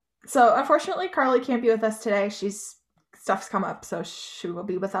So unfortunately, Carly can't be with us today. Stuff's come up, so she will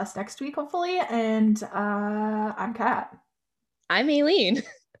be with us next week, hopefully. And I'm Kat. I'm Aileen.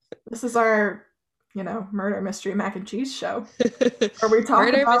 This is our, murder mystery mac and cheese show where we talk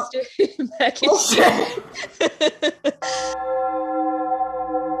Murder about mystery mac and cheese. bullshit.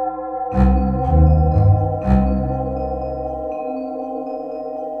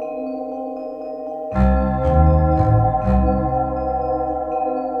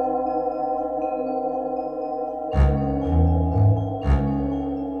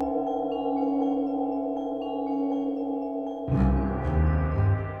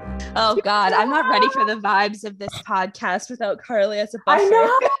 Oh God, I'm not ready for the vibes of this podcast without Carly as a I buffer.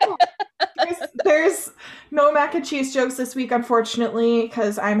 know. There's no mac and cheese jokes this week, unfortunately,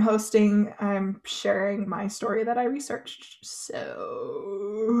 because I'm sharing my story that I researched.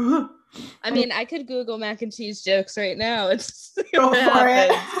 So I mean, I could Google mac and cheese jokes right now. It's go what for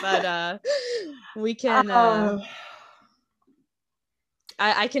happens, it. but we can.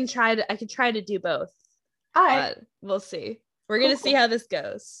 I can try to do both, I but we'll see. We're gonna see how this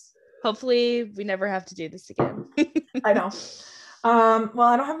goes. Hopefully, we never have to do this again. I know. Well,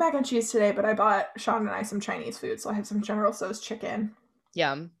 I don't have mac and cheese today, but I bought Sean and I some Chinese food, so I have some General Tso's chicken.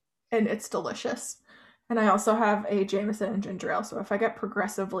 Yum. And it's delicious. And I also have a Jameson and ginger ale, so if I get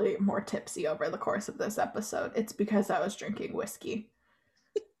progressively more tipsy over the course of this episode, it's because I was drinking whiskey.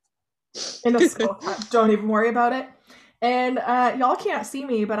 In a skull cup. Don't even worry about it. And y'all can't see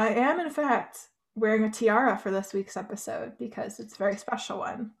me, but I am, in fact, wearing a tiara for this week's episode because it's a very special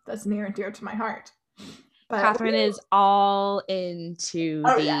one that's near and dear to my heart. But Catherine is all into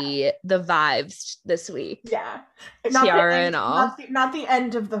the vibes this week. Yeah. Tiara and all. Not the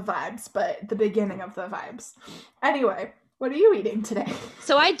end of the vibes, but the beginning of the vibes. Anyway, what are you eating today?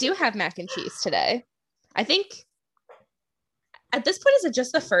 So I do have mac and cheese today. I think at this point, is it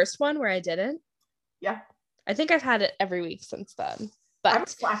just the first one where I didn't? Yeah. I think I've had it every week since then. But I'm a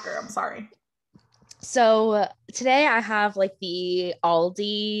slacker. I'm sorry. So today I have like the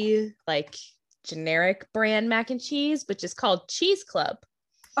Aldi, like generic brand mac and cheese, which is called Cheese Club.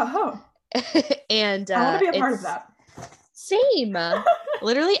 Oh. And I want to be a part of that. Same.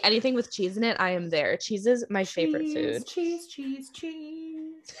 Literally anything with cheese in it, I am there. Cheese is my favorite food. Cheese.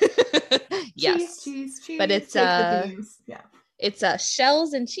 Yes. Cheese. But it's it's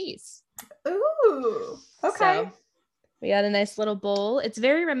shells and cheese. Ooh. Okay. So we got a nice little bowl. It's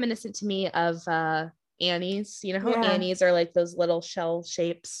very reminiscent to me of Annie's. You know how Annie's are like those little shell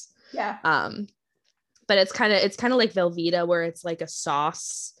shapes? Yeah. But it's kind of like Velveeta, where it's like a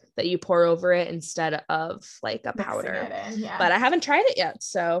sauce that you pour over it instead of like a powder. But I haven't tried it yet,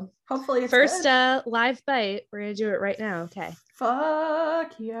 so hopefully it's first live bite. We're gonna do it right now. Okay.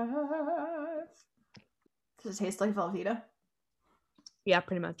 Fuck yes. Does it taste like Velveeta? Yeah,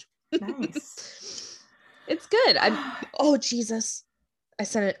 pretty much. Nice. It's good. Oh Jesus! I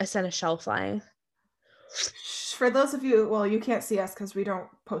sent a shell flying. For those of you, well, you can't see us because we don't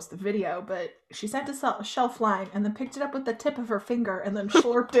post the video, but she sent a shell flying and then picked it up with the tip of her finger and then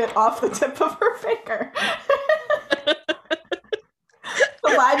slurped it off the tip of her finger. The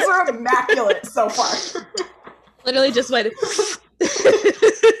vibes are immaculate so far. Literally just went.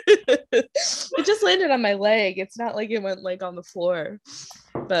 It just landed on my leg. It's not like it went like on the floor,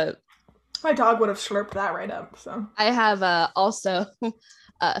 but my dog would have slurped that right up. So I have also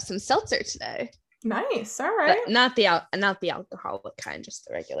some seltzer today. Nice. All right. But not the alcoholic kind, just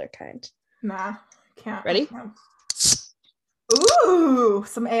the regular kind. Nah, can't. Ready? Ooh,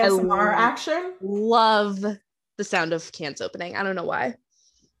 some ASMR action. Love the sound of cans opening. I don't know why.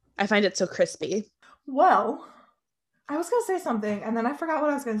 I find it so crispy. Well, I was going to say something, and then I forgot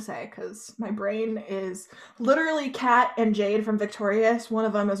what I was going to say, because my brain is literally Kat and Jade from Victorious. One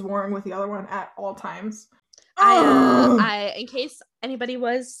of them is warring with the other one at all times. I in case anybody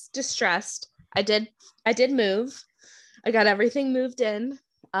was distressed, I did move. I got everything moved in.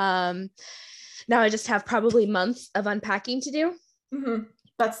 Now I just have probably months of unpacking to do. Mm-hmm.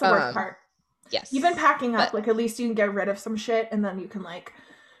 That's the worst part. Yes. Even packing up, like at least you can get rid of some shit, and then you can like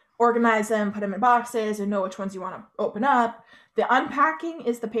organize them, put them in boxes, and know which ones you want to open up. The unpacking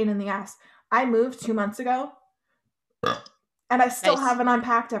is the pain in the ass. I moved 2 months ago, and I still haven't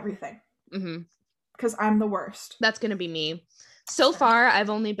unpacked everything. Mm-hmm. Because I'm the worst. That's gonna be me. So far, I've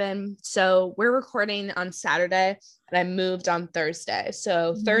only been, so we're recording on Saturday and I moved on Thursday.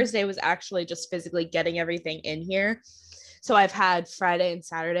 So Thursday was actually just physically getting everything in here. So I've had Friday and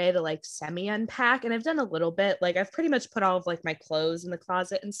Saturday to like semi unpack, and I've done a little bit. Like I've pretty much put all of like my clothes in the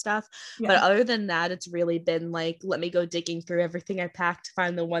closet and stuff. Yeah. But other than that, it's really been like, let me go digging through everything I packed to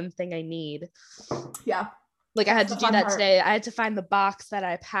find the one thing I need. Yeah. Like I That's had the to do fun that part. today. I had to find the box that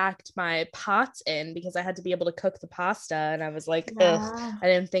I packed my pots in because I had to be able to cook the pasta. And I was like, ugh, Yeah, I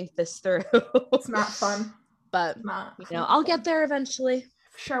didn't think this through. it's not fun. But, Not I'll fun. get there eventually.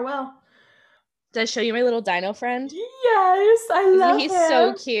 Sure will. Did I show you my little dino friend? Yes, I Isn't love he so him.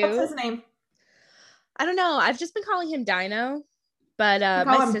 What's cute? his name? I don't know. I've just been calling him Dino, but We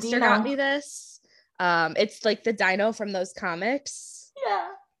my call him sister got Dino. me this. It's like the Dino from those comics, Yeah,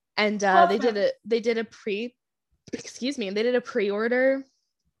 and love they did him. a they did a pre, excuse me, they did a pre-order.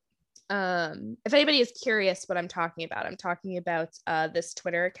 If anybody is curious what I'm talking about this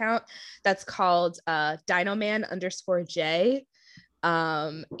Twitter account that's called Dinoman_J,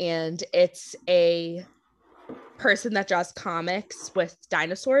 and it's a person that draws comics with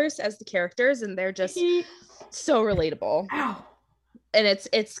dinosaurs as the characters, and they're just so relatable. Ow. And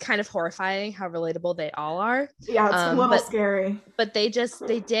it's kind of horrifying how relatable they all are. Yeah, it's a little scary. But they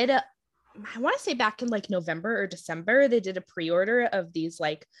did I want to say back in like November or December, they did a pre-order of these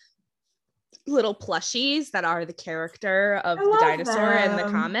like little plushies that are the character of the dinosaur in the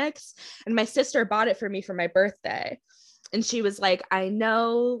comics. And my sister bought it for me for my birthday. And she was like, I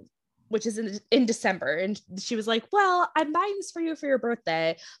know, which is in December. And she was like, well, I'm buying this for you for your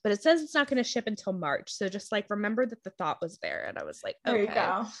birthday, but it says it's not going to ship until March. So just like, remember that the thought was there. And I was like, okay. There you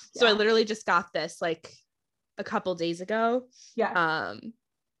go. So I literally just got this like a couple days ago. Yeah.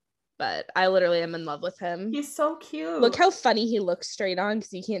 But I literally am in love with him. He's so cute. Look how funny he looks straight on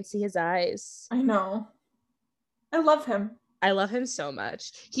because you can't see his eyes. I know. I love him. I love him so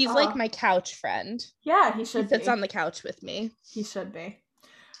much. He's like my couch friend. Yeah, he should be. He sits on the couch with me. He should be.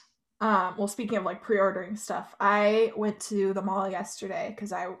 Well, speaking of like pre-ordering stuff, I went to the mall yesterday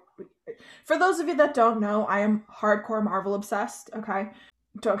because for those of you that don't know, I am hardcore Marvel obsessed. Okay.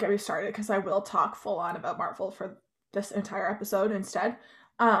 Don't get me started because I will talk full on about Marvel for this entire episode instead.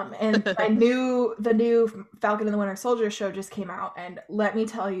 And the new Falcon and the Winter Soldier show just came out, and let me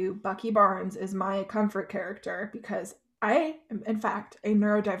tell you, Bucky Barnes is my comfort character because I am, in fact, a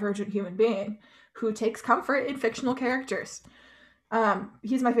neurodivergent human being who takes comfort in fictional characters.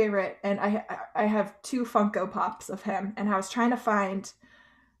 He's my favorite, and I have 2 Funko Pops of him, and I was trying to find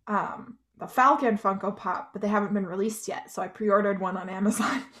the Falcon Funko Pop, but they haven't been released yet, so I pre-ordered one on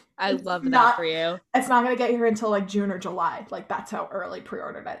Amazon. I love that for you. It's not going to get here until like June or July. Like that's how early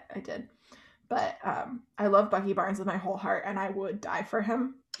pre-ordered I did. But I love Bucky Barnes with my whole heart, and I would die for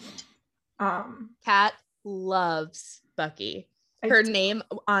him. Kat loves Bucky. Her name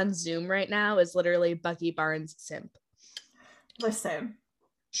on Zoom right now is literally Bucky Barnes Simp. Listen.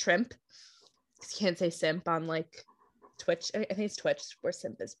 Shrimp. You can't say simp on like Twitch. I think it's Twitch where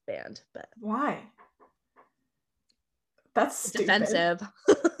simp is banned, but why? That's stupid. Defensive.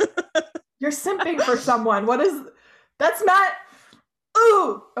 You're simping for someone. That's not.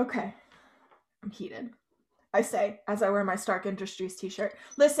 Ooh, okay. I'm heated. I say as I wear my Stark Industries t-shirt.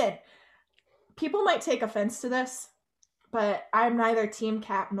 Listen, people might take offense to this, but I'm neither Team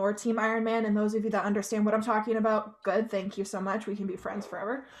Cap nor Team Iron Man, and those of you that understand what I'm talking about, good. Thank you so much. We can be friends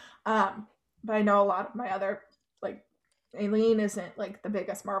forever. But I know a lot of my other, like, Aileen isn't like the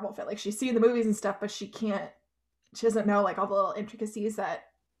biggest Marvel fan. Like, she's seen the movies and stuff, but she doesn't know like all the little intricacies that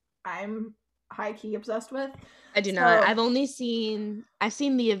I'm high key obsessed with. I do not. I've seen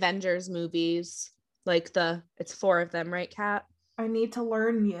the Avengers movies, like it's 4 of them, right, Kat? I need to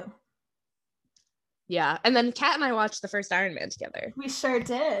learn you. Yeah, and then Kat and I watched the first Iron Man together. We sure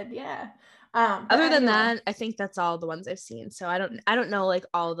did, yeah. Other than that, I think that's all the ones I've seen. So I don't know like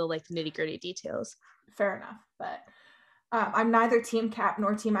all the like nitty gritty details. Fair enough, but I'm neither Team Cap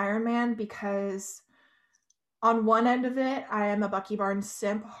nor Team Iron Man because on one end of it, I am a Bucky Barnes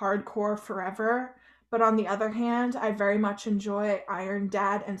simp hardcore forever. But on the other hand, I very much enjoy Iron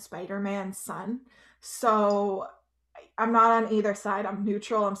Dad and Spider-Man's son. So I'm not on either side. I'm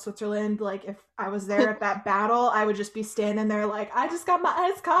neutral. I'm Switzerland. Like if I was there at that battle, I would just be standing there like, I just got my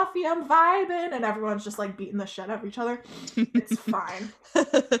iced coffee. I'm vibing. And everyone's just like beating the shit out of each other. It's fine.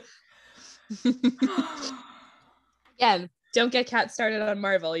 Again, don't get Kat started on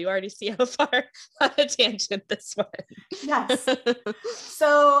Marvel. You already see how far on a tangent this one. Yes.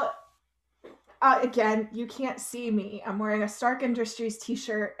 So again, you can't see me. I'm wearing a Stark Industries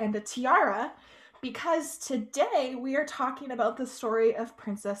t-shirt and a tiara because today we are talking about the story of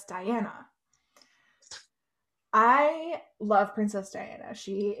Princess Diana. I love Princess Diana.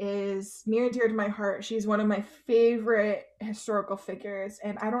 She is near and dear to my heart. She's one of my favorite historical figures,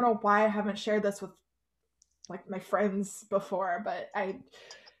 and I don't know why I haven't shared this with like my friends before, but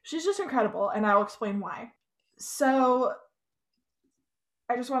she's just incredible, and I'll explain why. So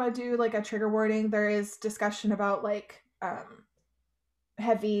I just want to do like a trigger warning. There is discussion about like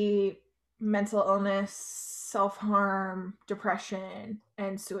heavy mental illness self-harm, depression,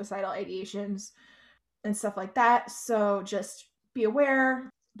 and suicidal ideations and stuff like that. So just be aware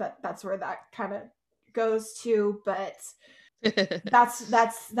that that's where that kind of goes to, but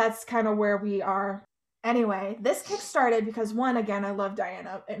that's kind of where we are. Anyway, this kick-started because one, again, I love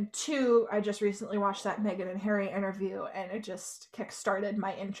Diana, and two, I just recently watched that Meghan and Harry interview, and it just kick-started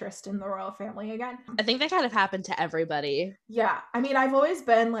my interest in the royal family again. I think that kind of happened to everybody. Yeah, I mean, I've always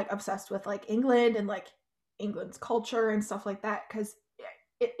been like obsessed with like England and like England's culture and stuff like that because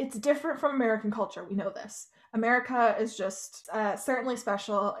it's different from American culture. We know this. America is just certainly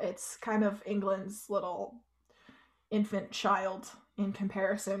special. It's kind of England's little infant child in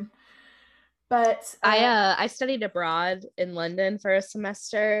comparison. But I studied abroad in London for a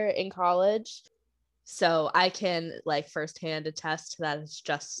semester in college, so I can like firsthand attest that it's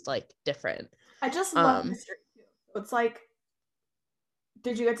just like different. I just love history too. It's like,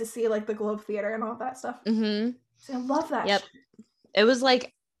 did you get to see like the Globe Theater and all that stuff? Mm-hmm. See, I love that. Yep. Shit. It was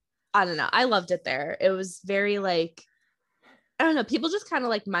like, I don't know. I loved it there. It was very like, I don't know. People just kind of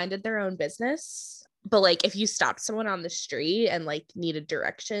like minded their own business. But like if you stopped someone on the street and like needed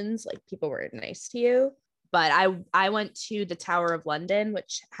directions, like people were nice to you. But I went to the Tower of London,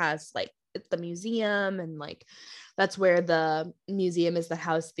 which has like the museum, and like that's where the museum is that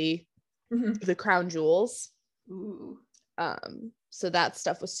house the crown jewels. Ooh. So that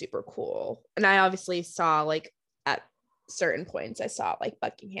stuff was super cool. And I obviously saw like at certain points I saw like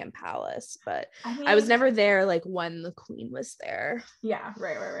Buckingham Palace, but I was never there like when the Queen was there. Yeah,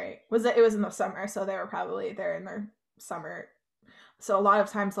 right. It was in the summer, so they were probably there in their summer. So a lot of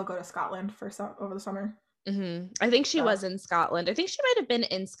times they'll go to Scotland for over the summer. I think she was in Scotland. I think she might have been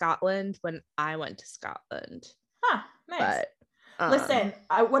in Scotland when I went to Scotland. Huh, nice. But listen,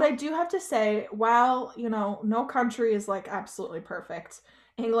 what I do have to say, while no country is like absolutely perfect,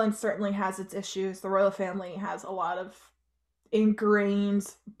 England certainly has its issues. The royal family has a lot of ingrained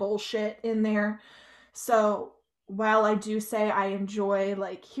bullshit in there. So while I do say I enjoy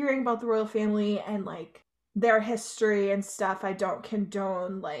like hearing about the royal family and like their history and stuff, I don't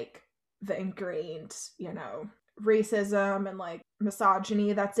condone like the ingrained, racism and like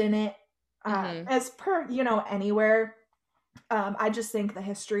misogyny that's in it. As per, anywhere. I just think the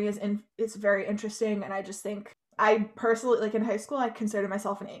history is very interesting, and I just think I personally, like in high school, I considered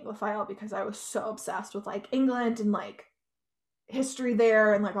myself an Anglophile because I was so obsessed with like England and like history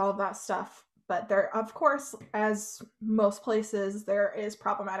there and like all of that stuff. But there, of course, as most places, there is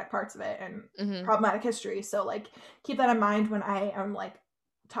problematic parts of it and problematic history. So like keep that in mind when I am like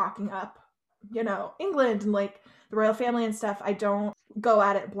talking up, England and like the royal family and stuff. I don't go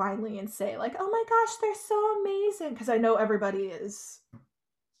at it blindly and say like, oh my gosh, they're so amazing, because I know everybody is.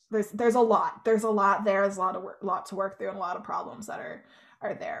 There's a lot. There's a lot there. There's a lot to work through and a lot of problems that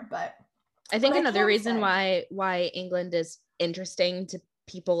are there. But I think another reason why England is interesting to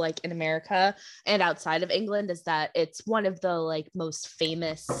people like in America and outside of England is that it's one of the like most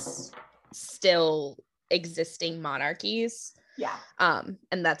famous still existing monarchies. Yeah.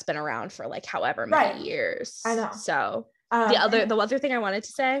 And that's been around for like however many years. I know. So the other thing I wanted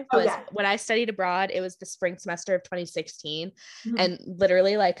to say was when I studied abroad, it was the spring semester of 2016. And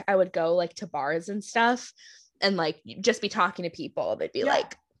literally like I would go like to bars and stuff and like just be talking to people. They'd be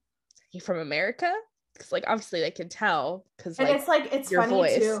like, you from America? Because like obviously they can tell because like, it's funny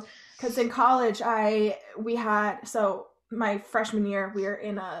voice. Too because in college so my freshman year we were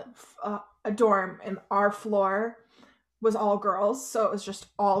in a dorm and our floor was all girls, so it was just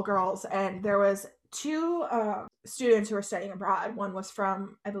all girls, and there was two students who were studying abroad. One was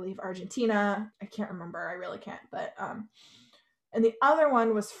from, I believe, Argentina. I can't remember, I really can't, but and the other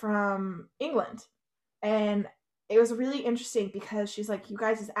one was from England. And it was really interesting because she's like, you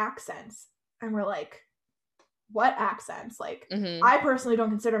guys' accents. And we're like, what accents? Like, I personally don't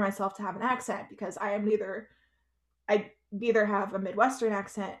consider myself to have an accent because I neither have a Midwestern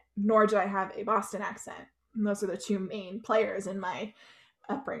accent, nor do I have a Boston accent. And those are the two main players in my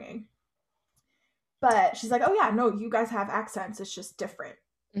upbringing. But she's like, oh yeah, no, you guys have accents. It's just different.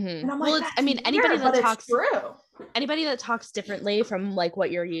 And I'm like, anybody that talks differently from like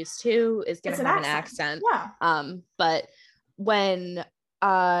what you're used to is going to have an accent. Yeah. But when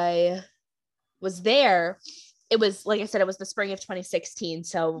I was there, it was, like I said, it was the spring of 2016.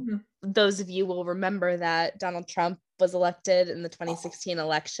 So those of you will remember that Donald Trump was elected in the 2016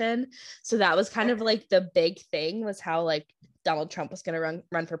 election. So that was kind of like the big thing, was how like Donald Trump was going to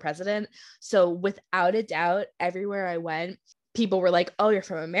run for president. So without a doubt, everywhere I went, people were like, oh, you're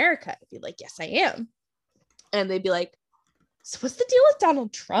from America. I'd be like, yes, I am. And they'd be like, so what's the deal with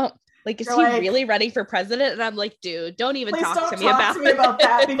Donald Trump? Like, is You're he like, really running for president? And I'm like, dude, don't even please talk don't to me talk about to me about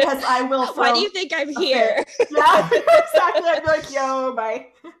that, because I will throw Why do you think I'm a here? fit. Yeah, exactly. I'd be like, yo, bye.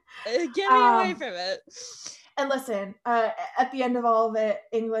 Get me away from it. And listen, at the end of all of it,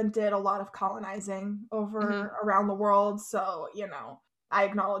 England did a lot of colonizing over around the world. So, you know, I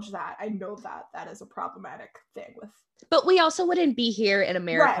acknowledge that. I know that that is a problematic thing with. But we also wouldn't be here in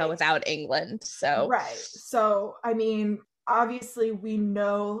America Right. without England. So. Right. So, I mean, obviously we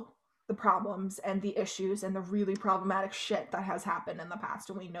know the problems and the issues and the really problematic shit that has happened in the past,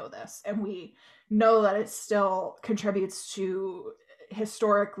 and we know this, and we know that it still contributes to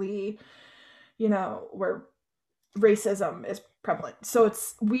historically, you know, where racism is prevalent. So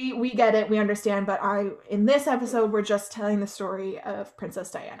it's we get it, we understand, but in this episode we're just telling the story of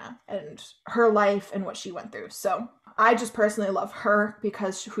Princess Diana and her life and what she went through. So I just personally love her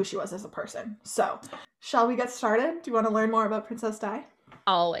because who she was as a person. So shall we get started? Do you want to learn more about Princess Di?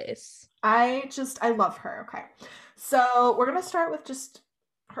 Always. I love her. Okay, so we're gonna start with just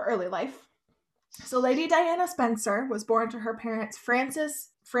her early life. So Lady Diana Spencer was born to her parents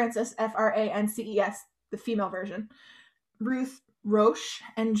Frances Frances, the female version, Ruth Roche,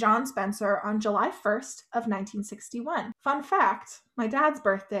 and John Spencer on July 1st of 1961. Fun fact, my dad's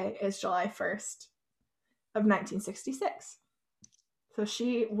birthday is July 1st of 1966. So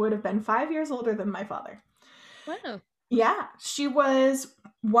she would have been 5 years older than my father. Wow. Yeah, she was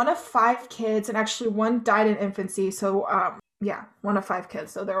one of 5 kids, and actually one died in infancy. So, yeah, one of 5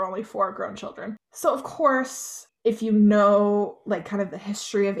 kids. So there were only 4 grown children. So, of course, if you know, like, kind of the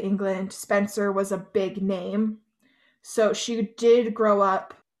history of England, Spencer was a big name. So she did grow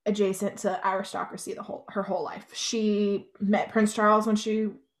up adjacent to aristocracy her whole life. She met Prince Charles when she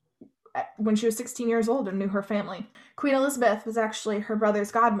was 16 years old and knew her family. Queen Elizabeth was actually her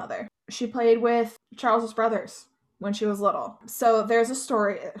brother's godmother. She played with Charles's brothers when she was little. So there's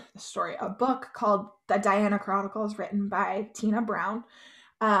a book called The Diana Chronicles written by Tina Brown.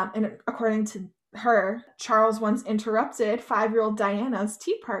 And according to her, Charles once interrupted 5-year-old Diana's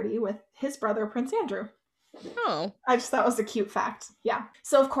tea party with his brother, Prince Andrew. Oh. I just thought it was a cute fact. Yeah.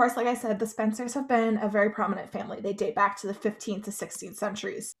 So, of course, like I said, the Spencers have been a very prominent family. They date back to the 15th to 16th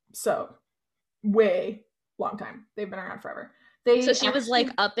centuries. So, way long time. They've been around forever. So she was like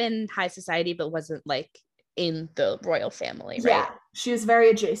up in high society, but wasn't like in the royal family, right? Yeah, she was very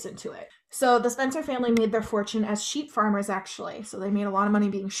adjacent to it. So the Spencer family made their fortune as sheep farmers, actually. So they made a lot of money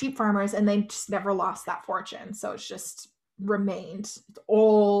being sheep farmers, and they just never lost that fortune. So it's just remained. It's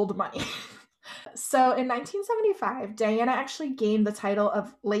old money. So in 1975, Diana actually gained the title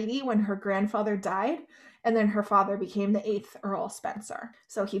of Lady when her grandfather died, and then her father became the 8th Earl Spencer.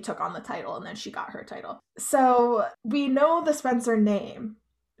 So he took on the title, and then she got her title. So we know the Spencer name,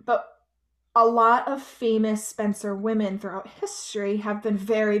 but a lot of famous Spencer women throughout history have been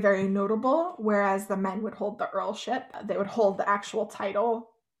very, very notable, whereas the men would hold the earlship. They would hold the actual title,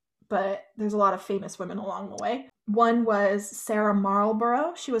 but there's a lot of famous women along the way. One was Sarah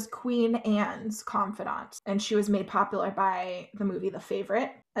Marlborough. She was Queen Anne's confidant, and she was made popular by the movie The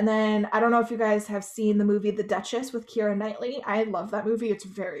Favorite. And then, I don't know if you guys have seen the movie The Duchess with Keira Knightley. I love that movie. It's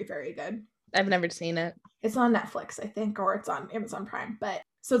very, very good. I've never seen it. It's on Netflix, I think, or it's on Amazon Prime. But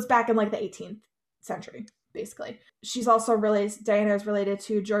so it's back in like the 18th century, basically. She's also Diana is related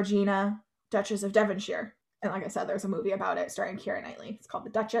to Georgina, Duchess of Devonshire. And like I said, there's a movie about it starring Keira Knightley. It's called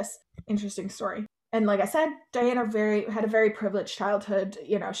The Duchess. Interesting story. And like I said, Diana had a very privileged childhood.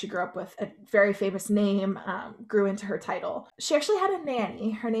 You know, she grew up with a very famous name, grew into her title. She actually had a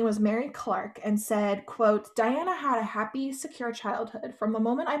nanny. Her name was Mary Clark, and said, quote, Diana had a happy, secure childhood. From the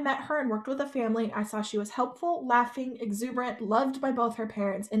moment I met her and worked with the family, I saw she was helpful, laughing, exuberant, loved by both her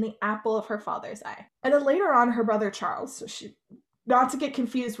parents, and the apple of her father's eye. And then later on, her brother Charles, so she, not to get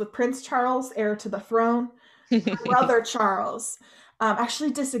confused with Prince Charles, heir to the throne, brother Charles, actually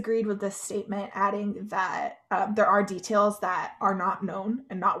disagreed with this statement, adding that there are details that are not known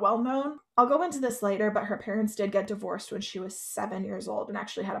and not well known. I'll go into this later, but her parents did get divorced when she was 7 years old, and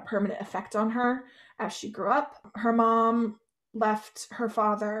actually had a permanent effect on her as she grew up. Her mom left her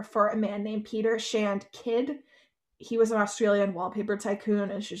father for a man named Peter Shand Kidd. He was an Australian wallpaper tycoon,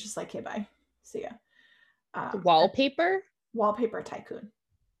 and she was just like, okay, bye. See ya. Wallpaper tycoon.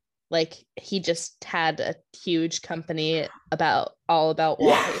 Like he just had a huge company all about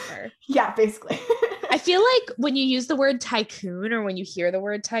wallpaper. Yeah, basically. I feel like when you use the word tycoon, or when you hear the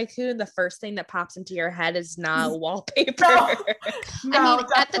word tycoon, the first thing that pops into your head is not wallpaper. No, I mean,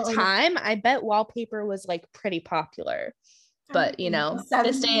 definitely. At the time, I bet wallpaper was like pretty popular. But, you know,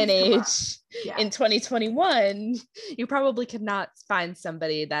 this day and age, in 2021, you probably could not find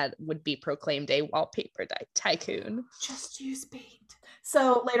somebody that would be proclaimed a wallpaper tycoon. Just use paint.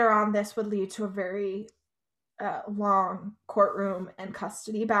 So later on, this would lead to a very long courtroom and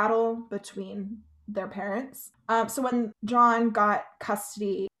custody battle between their parents. So when John got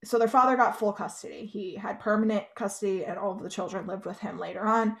custody, so their father got full custody. He had permanent custody, and all of the children lived with him later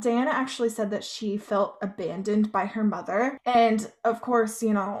on. Diana actually said that she felt abandoned by her mother. And of course,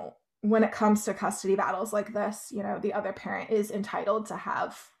 when it comes to custody battles like this, the other parent is entitled to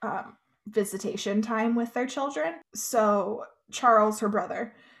have visitation time with their children. So Charles, her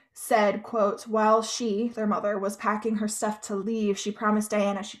brother, said, quote, while she, their mother, was packing her stuff to leave, she promised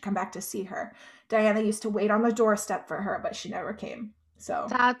Diana she'd come back to see her. Diana used to wait on the doorstep for her, but she never came. So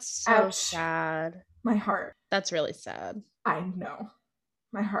that's so ouch. sad. My heart. That's really sad. I know.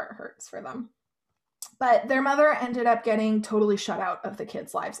 My heart hurts for them. But their mother ended up getting totally shut out of the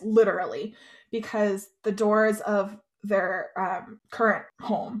kids' lives, literally, because the doors of their current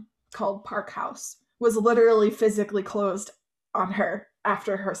home, called Park House, was literally physically closed on her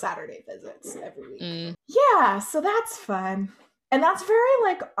after her Saturday visits every week. Yeah, so that's fun. And that's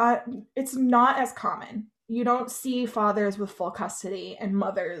very, it's not as common. You don't see fathers with full custody and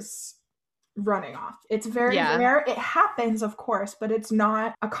mothers running off. It's very rare. It happens, of course, but it's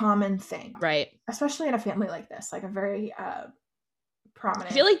not a common thing. Right. Especially in a family like this, like a very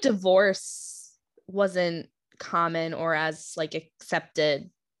prominent. I feel like divorce wasn't common or as accepted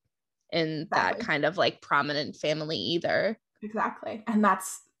in that kind of prominent family either. Exactly. And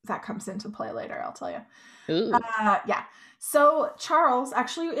that comes into play later, I'll tell you. Ooh. Yeah. So Charles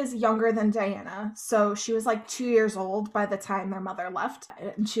actually is younger than Diana. So she was 2 years old by the time their mother left.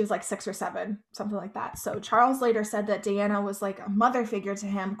 And she was 6 or 7, something like that. So Charles later said that Diana was a mother figure to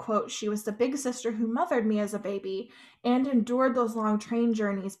him. Quote, she was the big sister who mothered me as a baby and endured those long train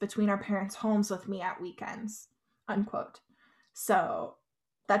journeys between our parents' homes with me at weekends. Unquote. So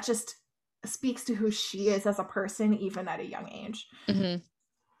that just speaks to who she is as a person, even at a young age. Mm-hmm.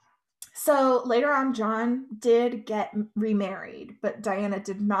 So later on, John did get remarried, but Diana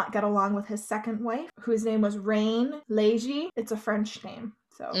did not get along with his second wife, whose name was Reine Léger. It's a French name.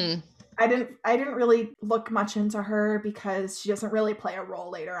 So I didn't really look much into her because she doesn't really play a role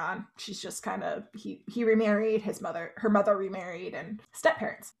later on. She's just kind of, he remarried, her mother remarried, and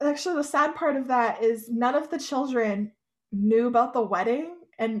step-parents. Actually, the sad part of that is none of the children knew about the wedding,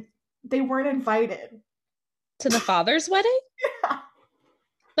 and they weren't invited. To the father's wedding? Yeah.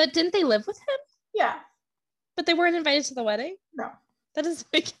 But didn't they live with him? Yeah. But they weren't invited to the wedding? No. That doesn't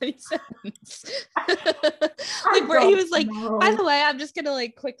make any sense. Where he was know. By the way, I'm just gonna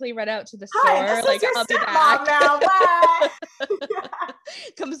quickly run out to the store. I'll be back. Now. Bye.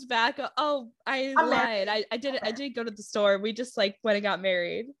 Comes back. Oh, I lied. I didn't go to the store. We just went and got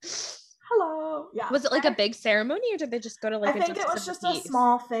married. Hello. Yeah. Was it a big ceremony, or did they just go to I think it was just a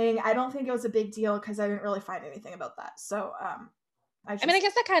small thing. I don't think it was a big deal because I didn't really find anything about that. So I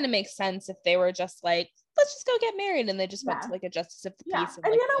guess that kind of makes sense if they were just let's just go get married, and they just went to a justice of the peace,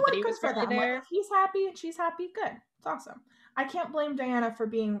 and nobody was really there. If he's happy and she's happy, good. It's awesome. I can't blame Diana for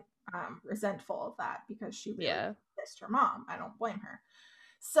being resentful of that because she really missed her mom. I don't blame her.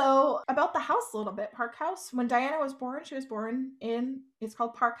 So about the house a little bit, Park House. When Diana was born, she was born it's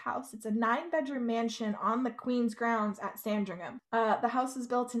called Park House. It's a 9-bedroom mansion on the Queen's grounds at Sandringham. The house was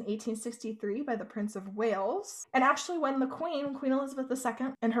built in 1863 by the Prince of Wales. And actually when Queen Elizabeth II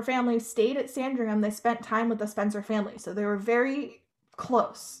and her family stayed at Sandringham, they spent time with the Spencer family. So they were very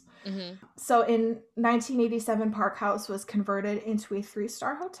close. Mm-hmm. So in 1987, Park House was converted into a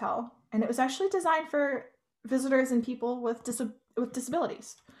 3-star hotel. And it was actually designed for visitors and people with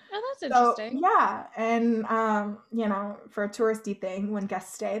disabilities. Oh, that's interesting. Yeah. And, for a touristy thing, when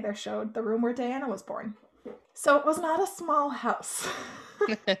guests stay, they're showed the room where Diana was born. So it was not a small house.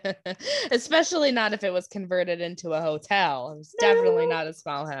 Especially not if it was converted into a hotel. It was definitely not a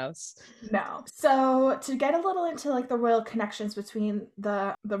small house. No. So to get a little into the royal connections between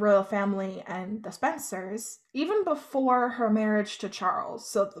the royal family and the Spencers, even before her marriage to Charles,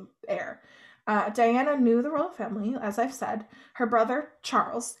 so the heir, Diana knew the royal family, as I've said. Her brother,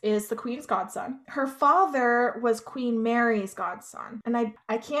 Charles, is the Queen's godson. Her father was Queen Mary's godson. And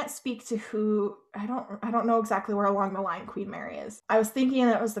I can't speak to who, I don't know exactly where along the line Queen Mary is. I was thinking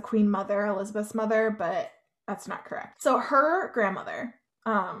that it was the Queen Mother, Elizabeth's mother, but that's not correct. So her grandmother,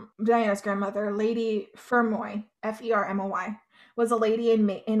 Diana's grandmother, Lady Fermoy, Fermoy, was a lady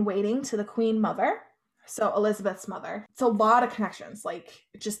in waiting to the Queen Mother. So Elizabeth's mother. It's a lot of connections,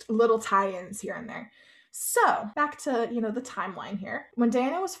 just little tie-ins here and there. So back to, the timeline here. When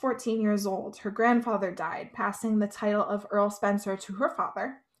Diana was 14 years old, her grandfather died, passing the title of Earl Spencer to her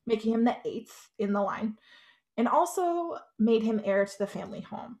father, making him the 8th in the line. and also made him heir to the family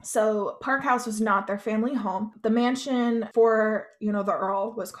home. So Park House was not their family home. The mansion for, the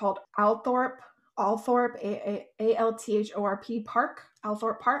Earl was called Althorp, Althorp Park,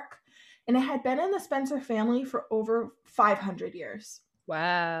 Althorp Park, and it had been in the Spencer family for over 500 years.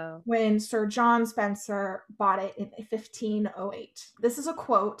 Wow. When Sir John Spencer bought it in 1508. This is a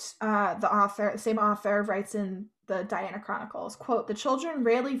quote. The same author, writes in the Diana Chronicles, quote, "The children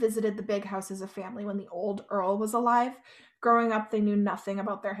rarely visited the big house as a family when the old Earl was alive. Growing up, they knew nothing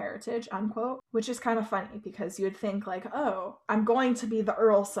about their heritage," unquote, which is kind of funny because you would think like, oh, I'm going to be the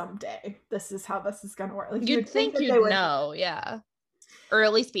Earl someday. This is how this is going to work. Like, you'd think you'd know, yeah. Or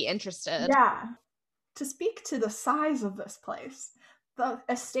at least be interested. Yeah. To speak to the size of this place, the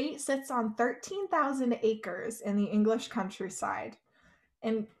estate sits on 13,000 acres in the English countryside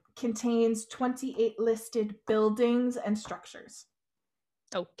and contains 28 listed buildings and structures.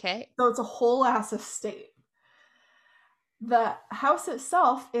 Okay. So it's a whole ass estate. The house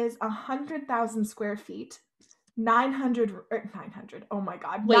itself is 100,000 square feet, 900. Oh my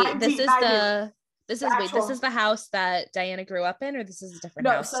God. Wait, this is the house that Diana grew up in, or this is a different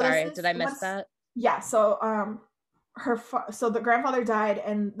house? Sorry, did I miss that? Yeah. So so the grandfather died,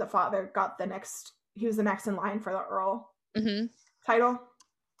 and the father got he was the next in line for the Earl title.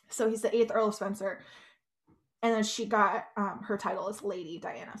 So he's the 8th Earl of Spencer. And then she got her title as Lady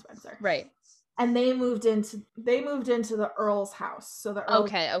Diana Spencer. Right. And they moved into the Earl's house. So the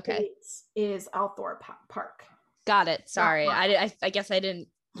Earl's is Althorp Park. Got it. Sorry. I guess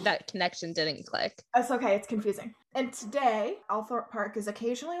that connection didn't click. That's okay. It's confusing. And today, Althorp Park is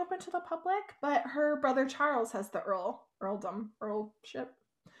occasionally open to the public, but her brother Charles has the earlship.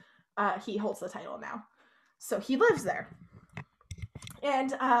 He holds the title now. So he lives there.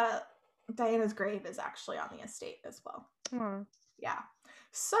 And Diana's grave is actually on the estate as well. Aww. Yeah.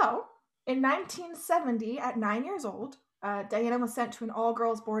 So in 1970, at 9 years old, Diana was sent to an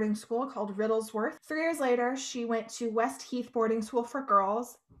all-girls boarding school called Riddlesworth. 3 years later, she went to West Heath Boarding School for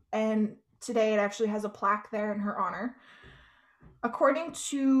Girls, and today it actually has a plaque there in her honor. According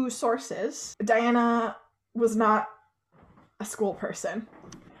to sources, Diana was not a school person.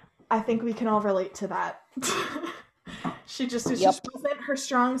 I think we can all relate to that. She just wasn't her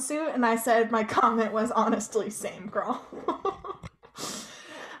strong suit, and I said my comment was honestly same girl.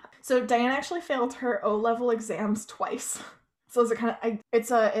 So Diana actually failed her O-level exams twice. So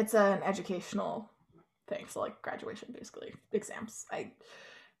it's an educational thing. So like graduation, basically, exams. I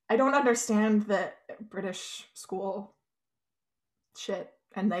don't understand the British school shit,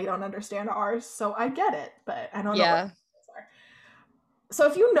 and they don't understand ours. So I get it, but I don't know what are. So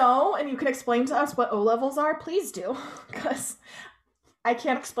if you know and you can explain to us what O-levels are, please do, because I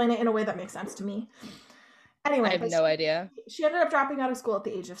can't explain it in a way that makes sense to me. Anyway, I have no idea. She ended up dropping out of school at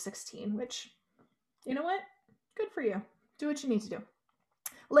the age of 16, which, you know what? Good for you. Do what you need to do.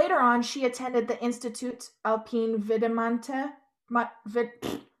 Later on, she attended the Institut Alpin Vidamante.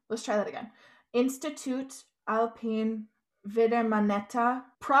 Let's try that again. Institut Alpin Vidamanetta.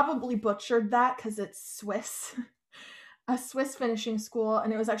 Probably butchered that because it's Swiss. A Swiss finishing school,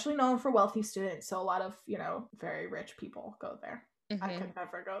 and it was actually known for wealthy students. So a lot of, very rich people go there. Mm-hmm. I could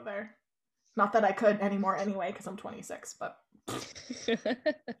never go there. Not that I could anymore anyway, because I'm 26, but.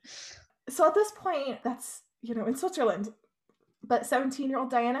 So at this point, that's, in Switzerland. But 17-year-old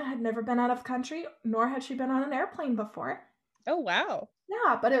Diana had never been out of country, nor had she been on an airplane before. Oh, wow.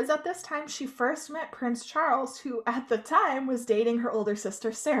 Yeah, but it was at this time she first met Prince Charles, who at the time was dating her older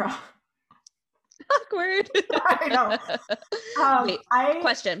sister, Sarah. Awkward. I know. Wait,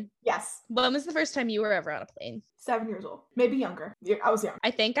 question. Yes. When was the first time you were ever on a plane? 7 years old. Maybe younger. I was young.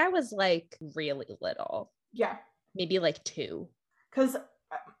 I think I was like really little. Yeah. Maybe like 2. Because,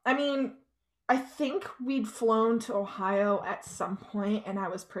 I think we'd flown to Ohio at some point, and I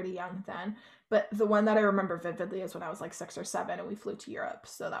was pretty young then. But the one that I remember vividly is when I was like 6 or 7, and we flew to Europe.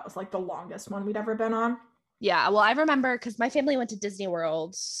 So that was like the longest one we'd ever been on. Yeah, well, I remember because my family went to Disney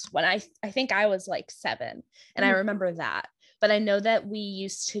World when I think I was like 7, and I remember that. But I know that we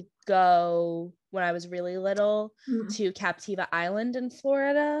used to go when I was really little to Captiva Island in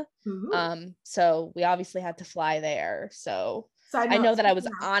Florida. So we obviously had to fly there. So I know that I was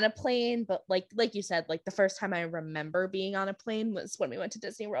on a plane, but like you said, like the first time I remember being on a plane was when we went to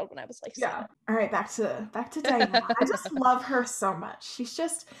Disney World when I was like 7. All right, back to Diana. I just love her so much. She's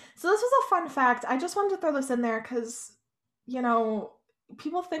just, so this was a fun fact. I just wanted to throw this in there because,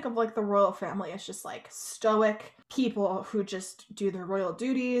 people think of like the royal family as just like stoic people who just do their royal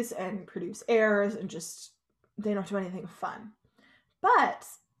duties and produce heirs and just, they don't do anything fun. But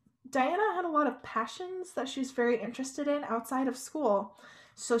Diana had a lot of passions that she's very interested in outside of school.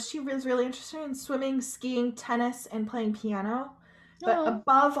 So she was really interested in swimming, skiing, tennis, and playing piano. But Oh,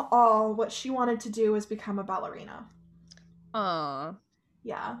 above all, what she wanted to do was become a ballerina. aw.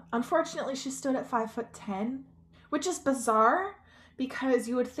 Yeah. Unfortunately, she stood at 5'10", which is bizarre because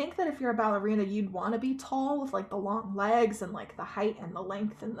you would think that if you're a ballerina, you'd want to be tall with like the long legs and like the height and the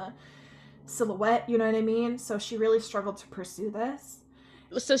length and the silhouette, you know what I mean? So she really struggled to pursue this.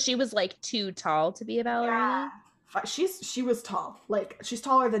 So she was like too tall to be a ballerina? She was tall. Like she's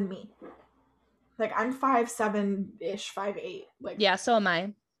taller than me. Like I'm 5'7" ish, 5'8". Like Yeah, so am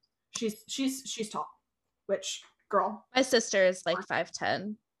I. she's tall. Which girl? My sister is like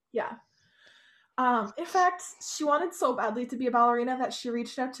 5'10". Yeah. In fact, she wanted so badly to be a ballerina that she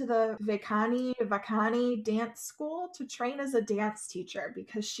reached out to the Vakani dance school to train as a dance teacher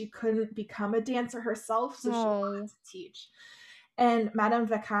because she couldn't become a dancer herself, so she wanted Oh. to teach. And Madame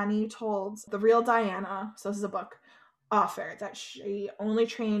Vakani told The Real Diana, so this is a book, author, that she only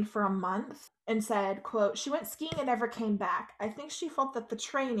trained for a month and said, quote, she went skiing and never came back. I think she felt that the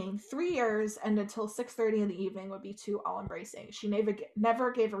training, 3 years and until 6:30 in the evening, would be too all-embracing. She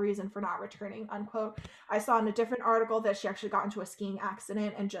never gave a reason for not returning, unquote. I saw in a different article that she actually got into a skiing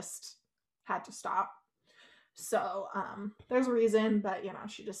accident and just had to stop. So there's a reason, but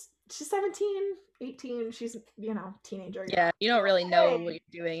she's 17, 18. She's teenager. You're Yeah, not you don't really know hey, what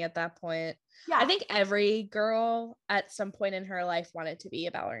you're doing at that point. I yeah, think every girl at some point in her life wanted to be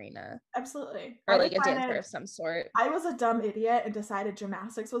a ballerina absolutely. or like a dancer of some sort. I was a dumb idiot and decided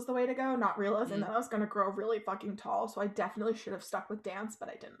gymnastics was the way to go, not realizing Mm. that I was going to grow really fucking tall. So I definitely should have stuck with dance, but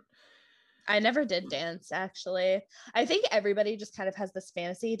I didn't. I never did dance actually. I think everybody just kind of has this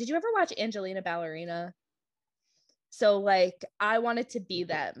fantasy. Did you ever watch Angelina Ballerina? So like I wanted to be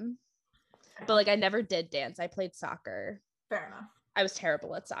them, but like I never did dance. I played soccer. Fair enough. I was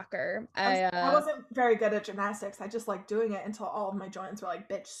terrible at soccer. I wasn't very good at gymnastics. I just liked doing it until all of my joints were like,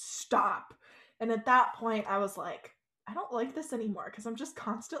 bitch, stop. And at that point, I was like, I don't like this anymore because I'm just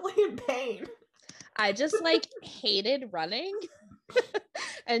constantly in pain. I just like hated running.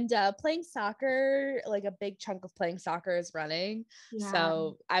 And playing soccer, like a big chunk of playing soccer is running. Yeah.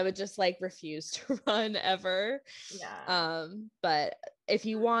 So I would just like refuse to run ever. Yeah. But if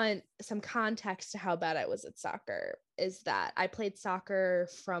you want some context to how bad I was at soccer, is that I played soccer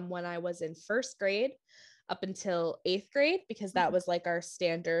from when I was in first grade up until eighth grade because that was like our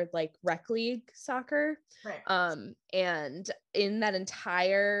standard like rec league soccer. Right. And in that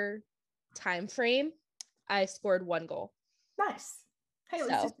entire time frame, I scored 1 goal. Nice. Hey, at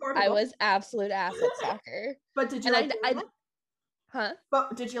least you So scored a I goal. was absolute ass at soccer. But did you And like doing it? huh?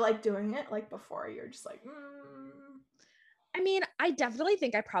 But did you like doing it like before? You're just like, I mean, I definitely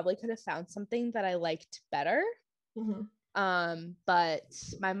think I probably could have found something that I liked better. mm-hmm. But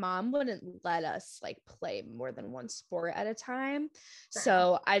my mom wouldn't let us like play more than one sport at a time. Fair enough.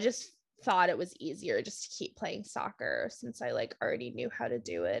 So I just thought it was easier just to keep playing soccer since I like already knew how to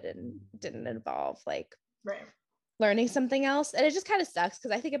do it and didn't involve like Right. learning something else. And it just kind of sucks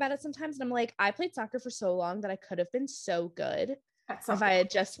because I think about it sometimes and I'm like, I played soccer for so long that I could have been so good At if I something. had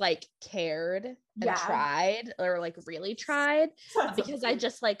just like cared and Yeah. tried or like really tried. That's Because I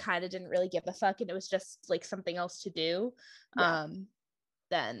just like kind of didn't really give a fuck and it was just like something else to do. yeah.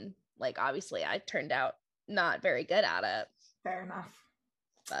 Then like obviously I turned out not very good at it. Fair enough.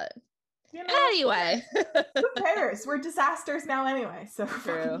 But You know, anyway. who cares? We're disasters now anyway, so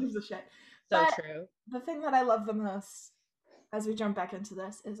fucking True. gives a shit. So But true. the thing that I love the most as we jump back into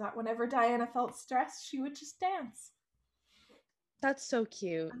this is that whenever Diana felt stressed, she would just dance. That's so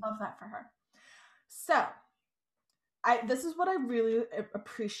cute. I love that for her. So, this is what I really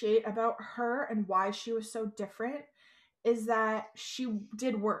appreciate about her and why she was so different is that she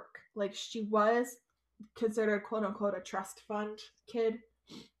did work. Like she was considered quote unquote a trust fund kid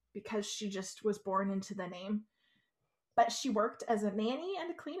because she just was born into the name. But she worked as a nanny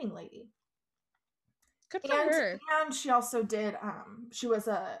and a cleaning lady. Good for And her. and she also did she was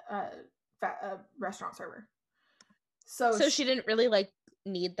a restaurant server. So So she didn't really like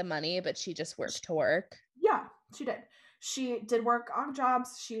need the money, but she just worked to work. yeah, she did. She did work on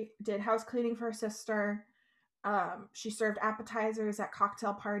jobs. She did house cleaning for her sister. She served appetizers at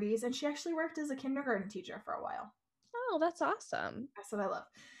cocktail parties, and she actually worked as a kindergarten teacher for a while. Oh, that's awesome. That's what I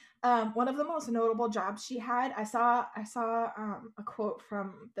love. One of the most notable jobs she had, I saw a quote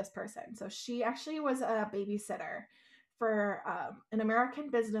from this person. So she actually was a babysitter for an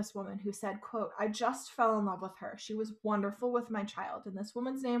American businesswoman who said, quote, I just fell in love with her. She was wonderful with my child. And this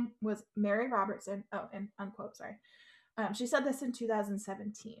woman's name was Mary Robertson. Oh, and unquote, sorry. She said this in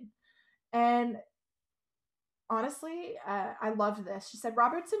 2017. And honestly, I loved this. She said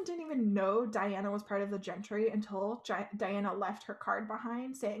Robertson didn't even know Diana was part of the gentry until Diana left her card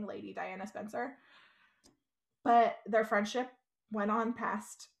behind saying Lady Diana Spencer. But their friendship went on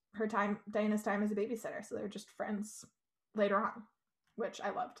past Diana's time as a babysitter. So they were just friends later on, which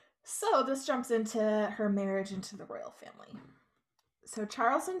I loved. So this jumps into her marriage into the royal family. So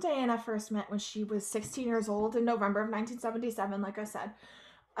Charles and Diana first met when she was 16 years old in November of 1977, like I said.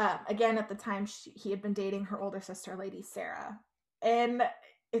 Again, at the time, he had been dating her older sister, Lady Sarah. And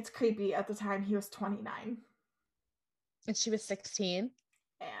it's creepy. At the time, he was 29. And she was 16.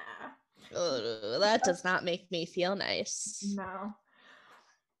 Yeah. Ugh, that does not make me feel nice. No.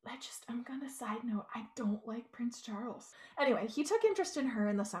 I'm gonna side note, I don't like Prince Charles. Anyway, he took interest in her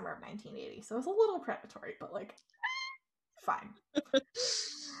in the summer of 1980, so it was a little predatory, but like, fine.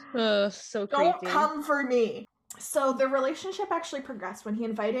 Oh, so Don't creepy. come for me. So the relationship actually progressed when he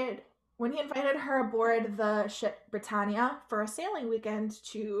invited her aboard the ship Britannia for a sailing weekend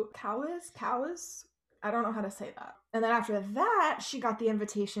to Cowes. I don't know how to say that. And then after that, she got the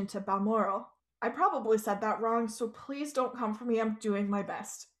invitation to Balmoral. I probably said that wrong, so please don't come for me. I'm doing my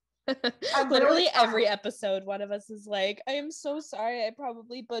best. Literally every episode, one of us is like, I am so sorry. I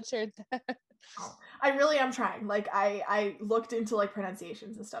probably butchered that. Oh, I really am trying. Like I looked into like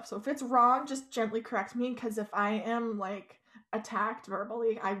pronunciations and stuff. So if it's wrong, just gently correct me, because if I am like attacked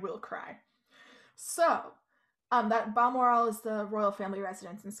verbally, I will cry. So, that Balmoral is the royal family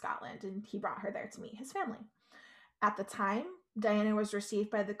residence in Scotland, and he brought her there to meet his family. At the time, Diana was received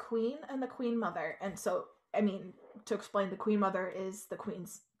by the Queen and the Queen Mother, and so, I mean, to explain, the Queen Mother is the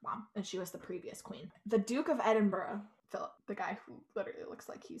Queen's mom, and she was the previous Queen. The Duke of Edinburgh, Philip, the guy who literally looks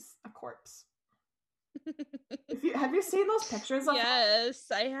like he's a corpse. Have you seen those pictures of him? Yes,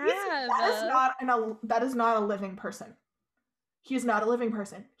 I have. That is not a living person. He's not a living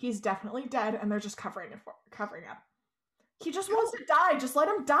person. He's definitely dead, and they're just covering up. He just wants to die. Just let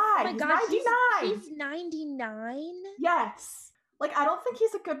him die. Oh my God, 99. He's 99? Yes. Like, I don't think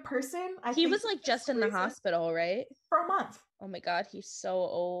he's a good person. He was like just in the hospital, right? For a month. Oh my God, he's so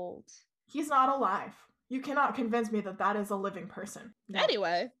old. He's not alive. You cannot convince me that is a living person. No.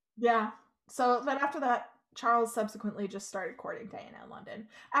 Anyway. Yeah. So then after that, Charles subsequently just started courting Diana in London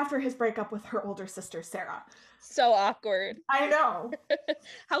after his breakup with her older sister, Sarah. So awkward. I know.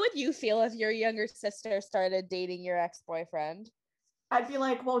 How would you feel if your younger sister started dating your ex-boyfriend? I'd be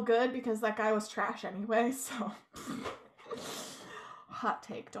like, well, good, because that guy was trash anyway, so... Hot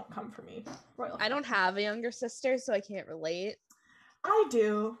take, don't come for me. I don't have a younger sister, so I can't relate. I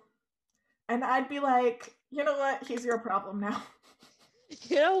do. And I'd be like, you know what? He's your problem now.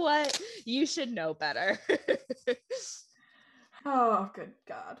 You know what? You should know better. Oh, good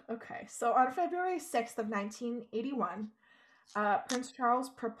God. Okay. So on February 6th of 1981, Prince Charles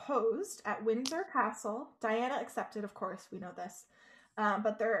proposed at Windsor Castle. Diana accepted, of course, we know this.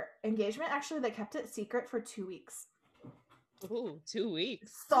 But their engagement, actually, they kept it secret for 2 weeks. Ooh, 2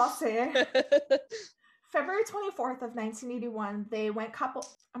 weeks. Saucy. February 24th of 1981, they went couple.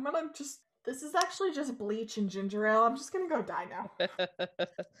 This is actually just bleach and ginger ale. I'm just going to go die now.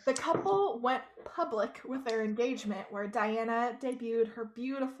 The couple went public with their engagement, where Diana debuted her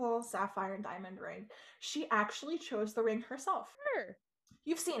beautiful sapphire and diamond ring. She actually chose the ring herself. Sure.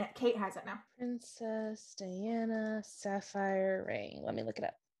 You've seen it. Kate has it now. Princess Diana sapphire ring. Let me look it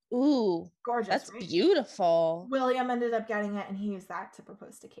up. Ooh, gorgeous. That's right? Beautiful. William ended up getting it, and he used that to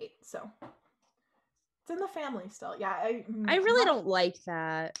propose to Kate. So it's in the family still. Yeah, I really don't like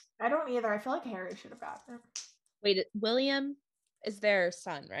that. I don't either. I feel like Harry should have gotten it. Wait, William is their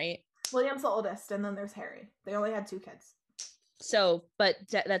son, right? William's the oldest, and then there's Harry. They only had 2 kids. So, but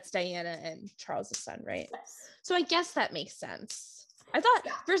that's Diana and Charles' son, right? Yes. So I guess that makes sense. I thought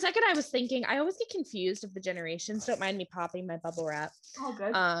for a second I was thinking, I always get confused of the generations. Don't mind me popping my bubble wrap. Oh,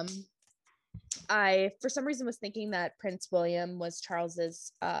 good. I for some reason was thinking that Prince William was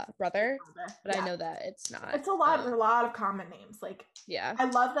Charles's brother, but I know that it's not. It's a lot of common names. Like, yeah, I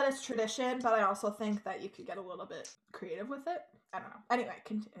love that it's tradition, but I also think that you could get a little bit creative with it. I don't know. Anyway,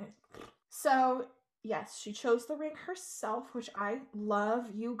 continue. So yes, she chose the ring herself, which I love.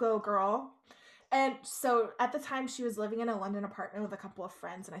 You go, girl. And so at the time, she was living in a London apartment with a couple of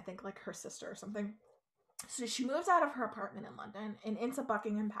friends, and I think like her sister or something. So she moved out of her apartment in London and into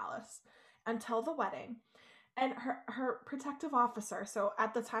Buckingham Palace until the wedding. And her protective officer, so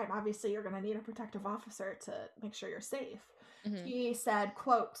at the time, obviously, you're going to need a protective officer to make sure you're safe. Mm-hmm. He said,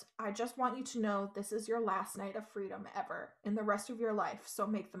 quote, "I just want you to know this is your last night of freedom ever in the rest of your life, so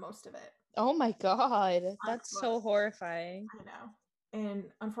make the most of it." Oh my God, that's so horrifying. I know. And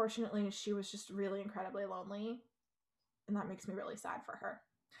unfortunately, she was just really incredibly lonely. And that makes me really sad for her.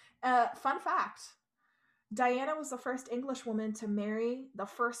 Fun fact. Diana was the first English woman to marry the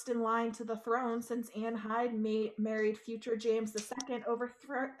first in line to the throne since Anne Hyde married future James II over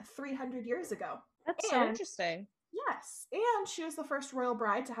 300 years ago. That's so And interesting. yes, and she was the first royal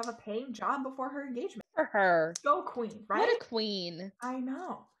bride to have a paying job before her engagement. For her. Go queen, right? What a queen. I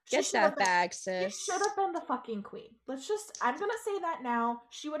know. Get that bag, She sis. should have been the fucking queen. I'm gonna say that now.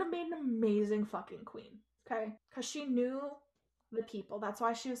 She would have made an amazing fucking queen. Okay? Because she knew the people. That's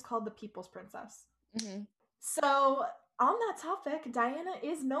why she was called the People's Princess. Mm-hmm. So, on that topic, Diana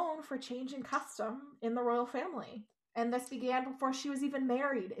is known for changing custom in the royal family. And this began before she was even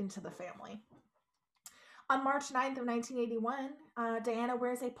married into the family. On March 9th of 1981, Diana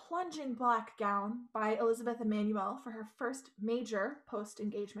wears a plunging black gown by Elizabeth Emanuel for her first major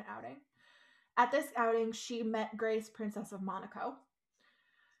post-engagement outing. At this outing, she met Grace, Princess of Monaco,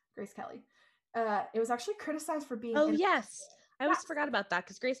 Grace Kelly. It was actually criticized for being... Oh, yes. I always forgot about that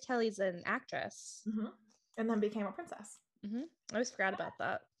because Grace Kelly's an actress. Mm-hmm. And then became a princess. Mm-hmm. I always forgot about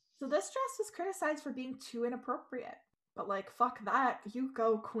that. So this dress was criticized for being too inappropriate. But like, fuck that. You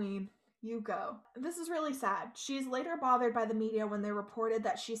go, queen. You go. This is really sad. She's later bothered by the media when they reported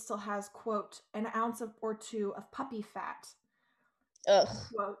that she still has, quote, an ounce or two of puppy fat. Ugh.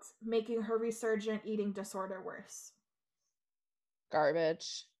 Quote, making her resurgent eating disorder worse.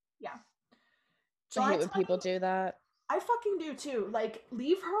 Garbage. Yeah. I hate when people do that. I fucking do too. Like,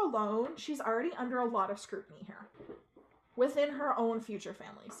 leave her alone. She's already under a lot of scrutiny here. Within her own future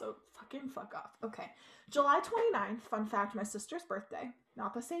family. So fucking fuck off. Okay. July 29th, fun fact, my sister's birthday.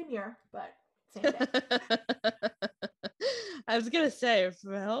 Not the same year, but same day. I was gonna say,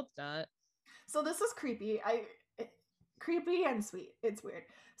 I hope not. So this is creepy. Creepy and sweet. It's weird.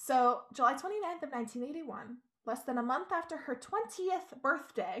 So July 29th of 1981, less than a month after her 20th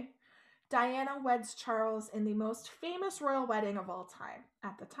birthday, Diana weds Charles in the most famous royal wedding of all time.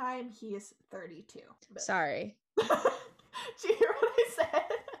 At the time, he is 32. Sorry. Did you hear what I said?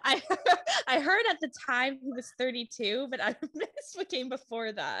 I heard at the time he was 32, but I missed what came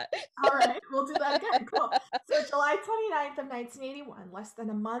before that. All right, we'll do that again. Cool. So July 29th of 1981, less than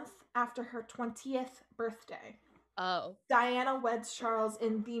a month after her 20th birthday. Oh. Diana weds Charles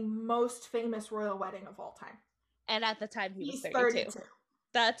in the most famous royal wedding of all time. And at the time he was 32.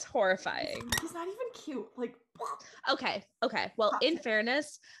 That's horrifying. He's not even cute. Like, okay. Well, in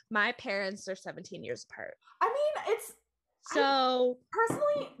fairness, my parents are 17 years apart. I mean,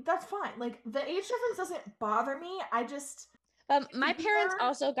 personally, that's fine. Like, the age difference doesn't bother me. My parents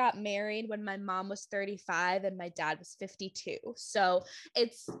also got married when my mom was 35 and my dad was 52. So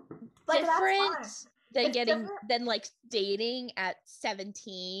it's like different than like dating at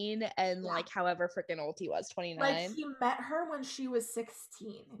 17 and like however freaking old he was, 29. Like, he met her when she was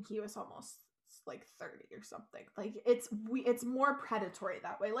 16 and he was almost like 30 or something. Like, it's more predatory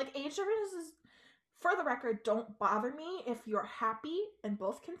that way. Like, age differences, for the record, don't bother me if you're happy and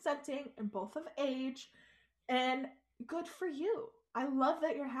both consenting and both of age, and good for you. I love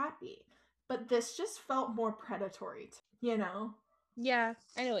that you're happy. But this just felt more predatory, you know? Yeah,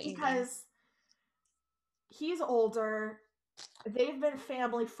 I know what you mean. Because he's older. They've been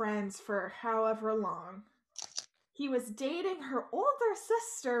family friends for however long. He was dating her older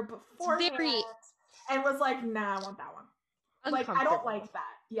sister beforehand and was like, nah, I want that one. Like, I don't like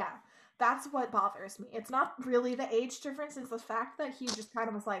that. Yeah. That's what bothers me. It's not really the age difference. It's the fact that he just kind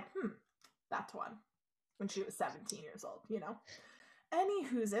of was like, that's one. When she was 17 years old, you know?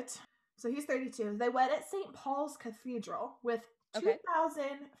 Anywho's it. So he's 32. They wed at St. Paul's Cathedral with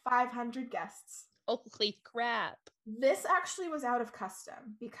 2,500 guests. Holy crap. This actually was out of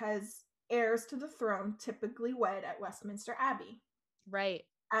custom because heirs to the throne typically wed at Westminster Abbey. Right.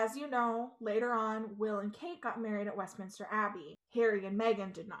 As you know, later on, Will and Kate got married at Westminster Abbey. Harry and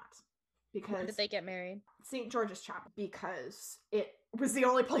Meghan did not. Because where did they get married? St. George's Chapel. Because it was the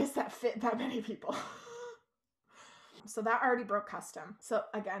only place that fit that many people. So that already broke custom. So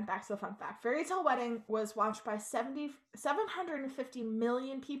again, back to the fun fact. Fairy Tale Wedding was watched by 750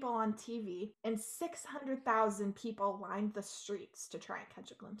 million people on TV, and 600,000 people lined the streets to try and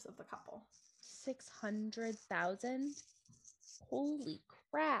catch a glimpse of the couple. 600,000? Holy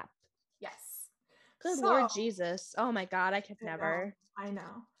crap. Yes. Good Lord Jesus. Oh my God, I could never. I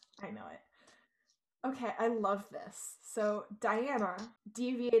know it. Okay, I love this. So Diana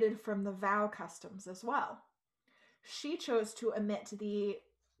deviated from the vow customs as well. She chose to omit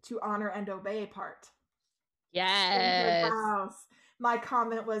to honor and obey part. Yes. My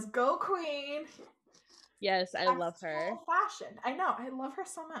comment was, go queen. Yes, I love her. Fashion. I know. I love her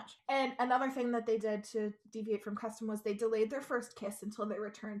so much. And another thing that they did to deviate from custom was they delayed their first kiss until they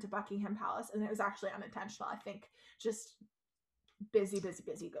returned to Buckingham Palace. And it was actually unintentional. I think just busy, busy,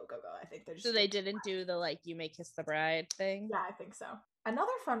 busy, go, go, go. I think they're just. So they didn't do the like you may kiss the bride thing? Yeah, I think so.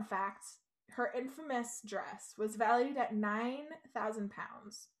 Another fun fact, her infamous dress was valued at £9,000.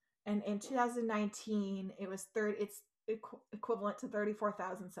 And in 2019, it was it's equivalent to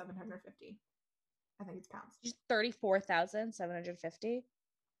 34,750. I think it's pounds. 34,750.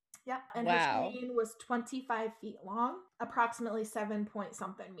 Yeah. And wow. Her train was 25 feet long, approximately 7 point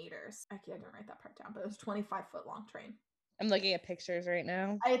something meters. I didn't write that part down, but it was a 25-foot long train. I'm looking at pictures right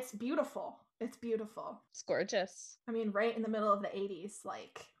now. It's beautiful. It's beautiful. It's gorgeous. I mean, right in the middle of the 80s,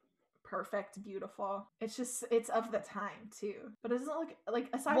 like perfect, beautiful. It's just, it's of the time too. But it doesn't look like,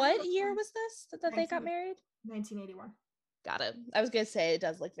 aside what year was this that they got married? 1981. Got it. I was gonna say it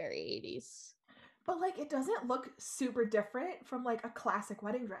does look very 80s. But like it doesn't look super different from like a classic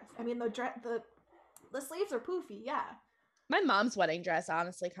wedding dress. I mean, the sleeves are poofy, yeah. My mom's wedding dress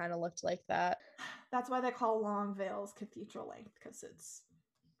honestly kind of looked like that. That's why they call long veils cathedral length, because it's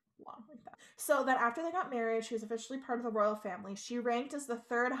long like that. So then after they got married, she was officially part of the royal family. She ranked as the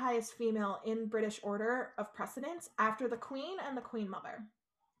third highest female in British order of precedence after the Queen and the Queen Mother.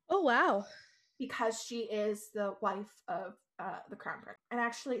 Oh, wow. Because she is the wife of the Crown Prince. And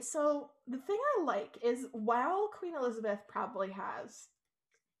actually, so the thing I like is while Queen Elizabeth probably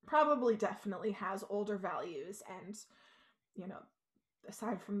definitely has older values and, you know,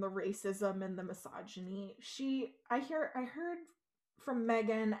 aside from the racism and the misogyny, I heard from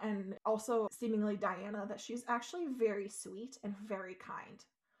Meghan and also seemingly Diana that she's actually very sweet and very kind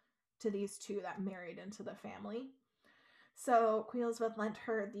to these two that married into the family. So Queen Elizabeth lent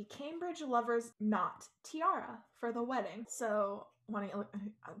her the Cambridge Lover's Knot tiara for the wedding. So do you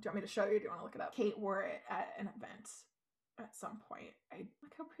want me to show you? Do you want to look it up? Kate wore it at an event at some point.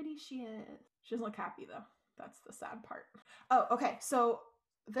 Look how pretty she is. She doesn't look happy though. That's the sad part. Oh, okay. So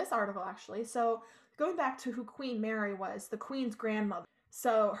this article actually. So going back to who Queen Mary was, the Queen's grandmother.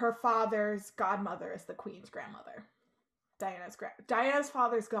 So her father's godmother is the Queen's grandmother. Diana's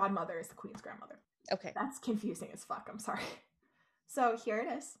father's godmother is the Queen's grandmother. Okay. That's confusing as fuck. I'm sorry. So here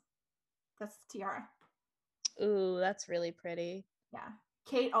it is. That's the tiara. Ooh, that's really pretty. Yeah.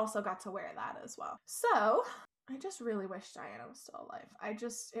 Kate also got to wear that as well. So I just really wish Diana was still alive.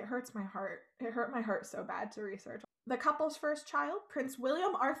 It hurts my heart. It hurt my heart so bad to research. The couple's first child, Prince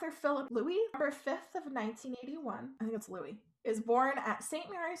William Arthur Philip Louis, November 5th of 1981. I think it's Louis. Is born at St.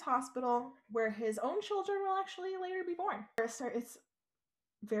 Mary's Hospital, where his own children will actually later be born. It's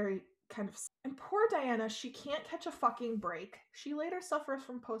very kind of. And poor Diana, she can't catch a fucking break. She later suffers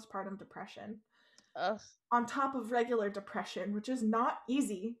from postpartum depression. Ugh. On top of regular depression, which is not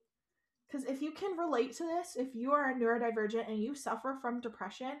easy. Because if you can relate to this, if you are a neurodivergent and you suffer from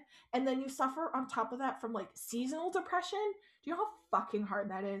depression, and then you suffer on top of that from like seasonal depression, do you know how fucking hard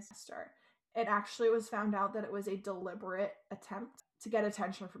that is? It actually was found out that it was a deliberate attempt to get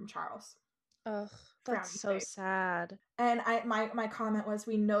attention from Charles. Ugh, that's so sad. And my comment was,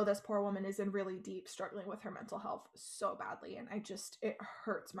 we know this poor woman is in really deep struggling with her mental health so badly, and it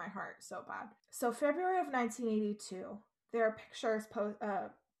hurts my heart so bad. So February of 1982, there are pictures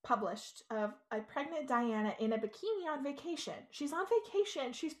published of a pregnant Diana in a bikini on vacation. She's on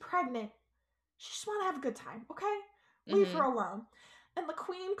vacation, she's pregnant, she just want to have a good time, okay? Leave her alone. And the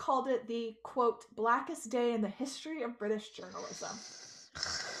Queen called it the, quote, blackest day in the history of British journalism.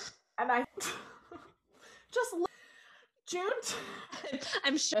 And I just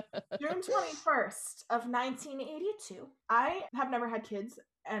I'm sure. June 21st of 1982. I have never had kids,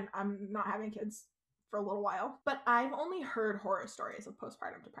 and I'm not having kids for a little while, but I've only heard horror stories of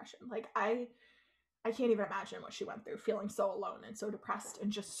postpartum depression. Like I can't even imagine what she went through, feeling so alone and so depressed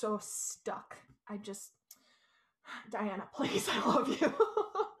and just so stuck. Diana, please, I love you.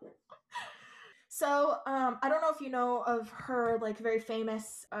 So, I don't know if you know of her like very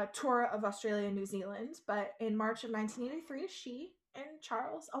famous tour of Australia and New Zealand, but in March of 1983, she and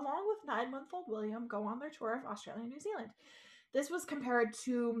Charles, along with 9-month-old William, go on their tour of Australia and New Zealand. This was compared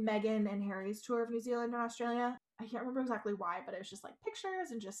to Meghan and Harry's tour of New Zealand and Australia. I can't remember exactly why, but it was just like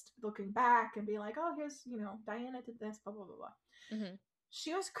pictures and just looking back and being like, oh, here's, Diana did this, blah, blah, blah, blah. Mm-hmm.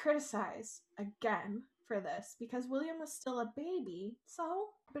 She was criticized again for this because William was still a baby,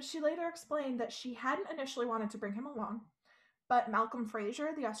 but she later explained that she hadn't initially wanted to bring him along, but Malcolm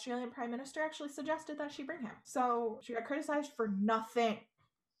Fraser, the Australian Prime Minister, actually suggested that she bring him. So she got criticized for nothing.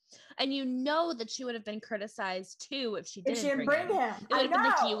 And that she would have been criticized too if she didn't bring him. It would have been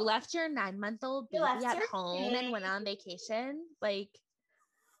like, you left your 9-month-old baby at home and went on vacation. Like,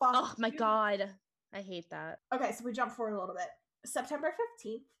 oh my God. I hate that. Okay, so we jump forward a little bit. September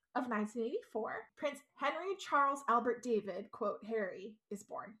 15th of 1984, Prince Henry Charles Albert David, quote, Harry, is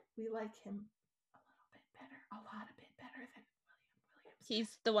born. We like him a lot bit better than William.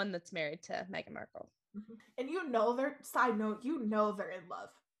 He's the one that's married to Meghan Markle. And you know they're, side note, you know they're in love.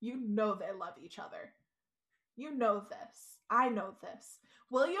 You know they love each other. You know this. I know this.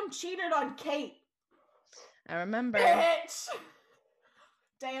 William cheated on Kate. I remember. Bitch!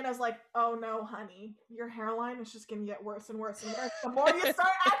 Diana's like, oh no, honey, your hairline is just gonna get worse and worse and worse the more you start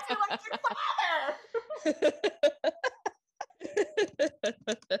acting like your father.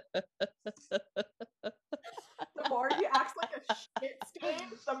 The more he acts like a shit stain,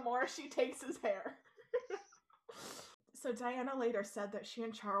 the more she takes his hair. So Diana later said that she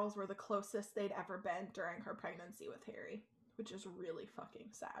and Charles were the closest they'd ever been during her pregnancy with Harry, which is really fucking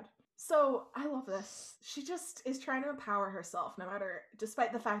sad. So I love this. She just is trying to empower herself, no matter,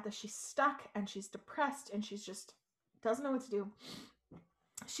 despite the fact that she's stuck and she's depressed and she's just doesn't know what to do.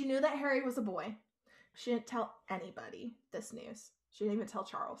 She knew that Harry was a boy. She didn't tell anybody this news. She didn't even tell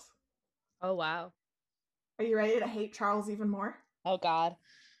Charles. Oh, wow. Are you ready to hate Charles even more? Oh, God.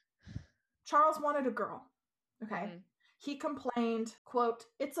 Charles wanted a girl. Okay. Mm-hmm. He complained, quote,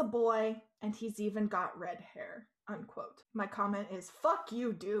 it's a boy and he's even got red hair, unquote. My comment is, fuck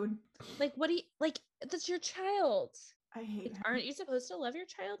you, dude. Like, what do you, like, that's your child. I hate him. Aren't you supposed to love your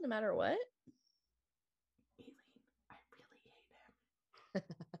child no matter what? Aileen, I really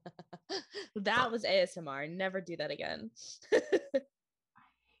hate him. That was ASMR. Never do that again. I hate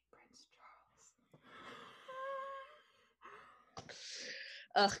Prince Charles.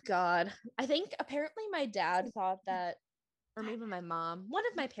 Oh, God. I think apparently my dad thought that, or maybe my mom, one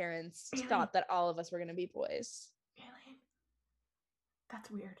of my parents thought that all of us were going to be boys. Aileen, that's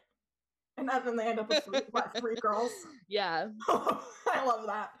weird. And then they end up with three girls? Yeah. I love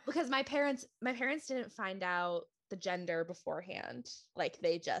that. Because my parents didn't find out the gender beforehand. Like,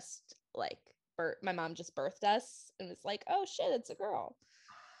 they just, like, my mom just birthed us and was like, oh, shit, it's a girl.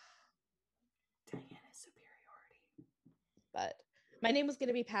 Diana's superiority. But my name was going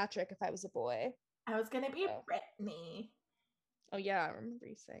to be Patrick if I was a boy. I was going to be Brittany. Oh, yeah, I remember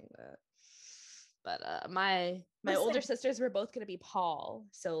you saying that. But my older sisters were both going to be Paul.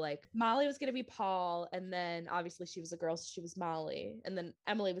 So, like, Molly was going to be Paul. And then, obviously, she was a girl, so she was Molly. And then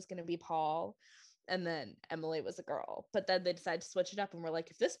Emily was going to be Paul. And then Emily was a girl. But then they decided to switch it up. And we're like,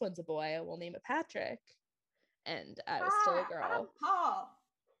 if this one's a boy, we'll name it Patrick. And I was still a girl. I'm Paul.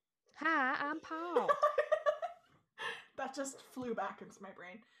 Hi, I'm Paul. That just flew back into my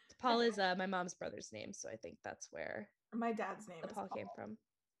brain. Paul is my mom's brother's name. So I think that's where my dad's name is Paul came from.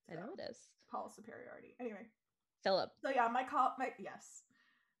 So, I know it is. Paul's superiority. Anyway. Philip. So yeah, my comment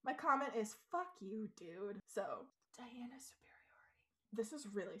is, fuck you, dude. So Diana's superiority. This is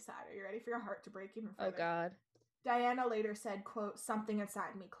really sad. Are you ready for your heart to break even further? Oh, God. Diana later said, quote, something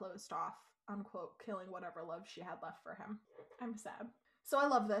inside me closed off, unquote, killing whatever love she had left for him. I'm sad. So I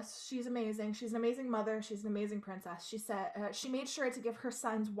love this. She's amazing. She's an amazing mother. She's an amazing princess. She said she made sure to give her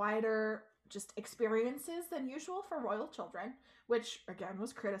sons wider just experiences than usual for royal children, which again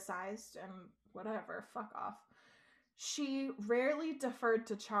was criticized and whatever, fuck off. She rarely deferred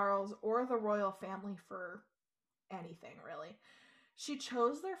to Charles or the royal family for anything, really. She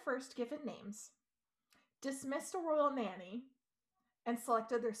chose their first given names, dismissed a royal nanny, and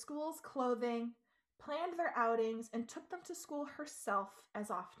selected their schools, clothing, planned their outings, and took them to school herself as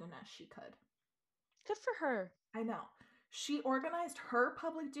often as she could. Good for her. I know. She organized her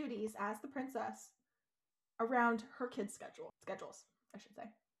public duties as the princess around her kids' schedules, I should say.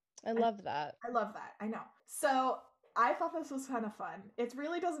 I love that. I love that. I know. So I thought this was kind of fun. It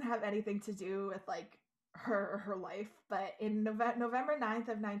really doesn't have anything to do with like her life, but in November 9th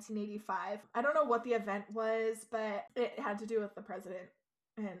of 1985, I don't know what the event was, but it had to do with the president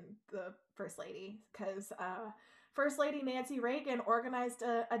and the first lady, because First Lady Nancy Reagan organized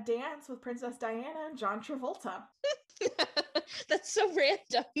a dance with Princess Diana and John Travolta. That's so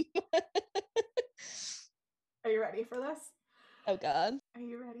random. Are you ready for this? Oh, God. Are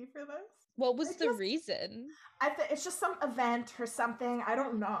you ready for this? What was the reason? It's just some event or something. I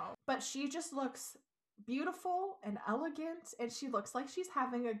don't know. But she just looks beautiful and elegant, and she looks like she's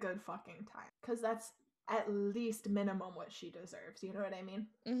having a good fucking time. Because that's at least minimum what she deserves. You know what I mean?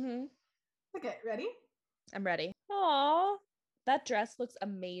 Mm-hmm. Okay, ready? I'm ready. Aww. That dress looks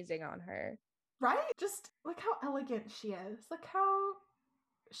amazing on her. Right? Just look how elegant she is. Look how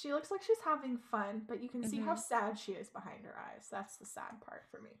she looks like she's having fun, but you can see how sad she is behind her eyes. That's the sad part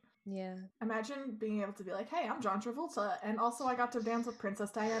for me. Yeah. Imagine being able to be like, hey, I'm John Travolta, and also I got to dance with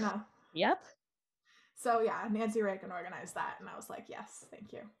Princess Diana. Yep. So yeah, Nancy Reagan organized that, and I was like, yes,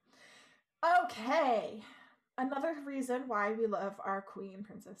 thank you. Okay. Another reason why we love our queen,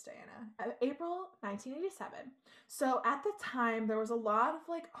 Princess Diana. April 1987. So at the time, there was a lot of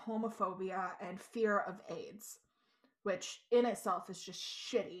like homophobia and fear of AIDS. which in itself is just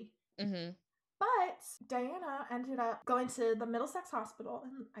shitty. Mm-hmm. But Diana ended up going to the Middlesex Hospital,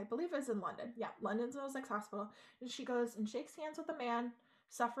 and I believe it was in London. Yeah, London's Middlesex Hospital. And she goes and shakes hands with a man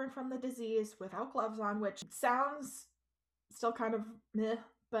suffering from the disease without gloves on, which sounds still kind of meh,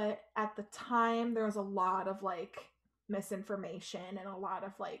 but at the time there was a lot of like misinformation and a lot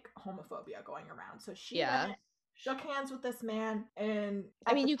of like homophobia going around. So she went, shook hands with this man, and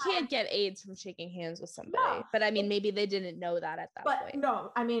I mean, you can't get AIDS from shaking hands with somebody, no, but I mean, maybe they didn't know that at that point.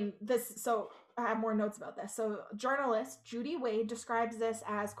 No, I mean, so I have more notes about this. So journalist Judy Wade describes this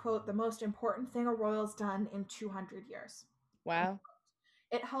as, quote, the most important thing a royal's done in 200 years. Wow.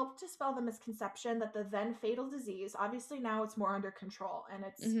 It helped dispel the misconception that the then fatal disease, obviously now it's more under control and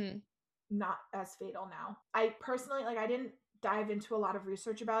it's not as fatal now. I personally, like, I didn't dive into a lot of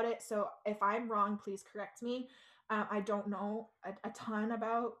research about it. So if I'm wrong, please correct me. I don't know a ton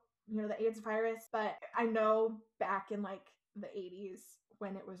about, the AIDS virus, but I know back in like the 80s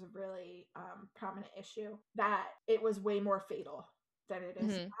when it was a really prominent issue that it was way more fatal than it is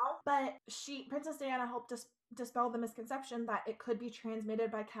now. But Princess Diana helped dispel the misconception that it could be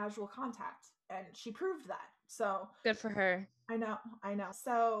transmitted by casual contact, and she proved that. So good for her. I know.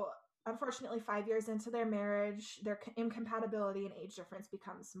 So unfortunately, 5 years into their marriage, their incompatibility and age difference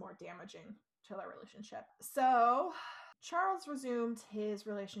becomes more damaging to their relationship. So Charles resumed his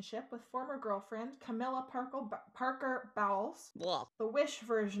relationship with former girlfriend Camilla Parker Bowles, the Wish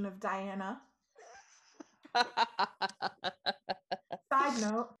version of Diana. Side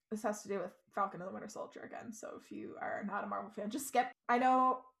note, this has to do with Falcon and the Winter Soldier again, so if you are not a Marvel fan, just skip. I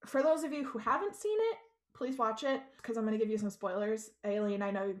know, for those of you who haven't seen it, please watch it, because I'm going to give you some spoilers. Aileen,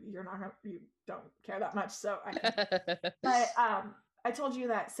 I know you don't care that much, so I can. But I told you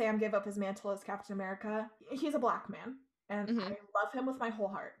that Sam gave up his mantle as Captain America. He's a black man, and I love him with my whole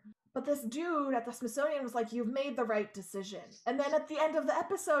heart. But this dude at the Smithsonian was like, you've made the right decision. And then at the end of the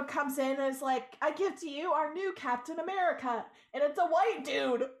episode comes in and is like, I give to you our new Captain America. And it's a white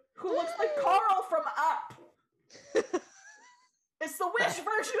dude who looks like Carl from Up. It's the Wish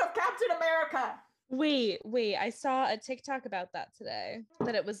version of Captain America. Wait. I saw a TikTok about that today.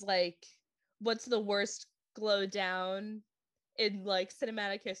 That it was like, what's the worst glow down in like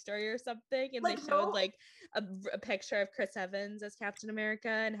cinematic history or something, and like, they showed like a picture of Chris Evans as Captain America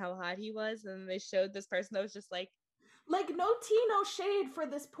and how hot he was, and then they showed this person that was just like no tea, no shade for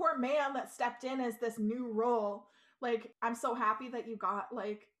this poor man that stepped in as this new role. Like, I'm so happy that you got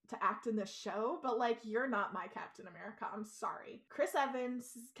like to act in this show, but like, you're not my Captain America. I'm sorry. Chris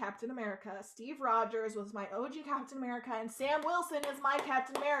Evans is Captain America, Steve Rogers was my OG Captain America, and Sam Wilson is my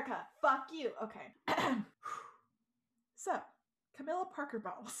Captain America. Fuck you. Okay. So Camilla Parker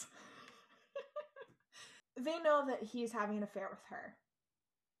Bowles. They know that he's having an affair with her.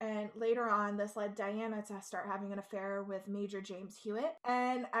 And later on, this led Diana to start having an affair with Major James Hewitt.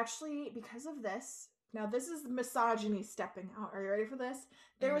 And actually, because of this, now this is misogyny stepping out. Are you ready for this?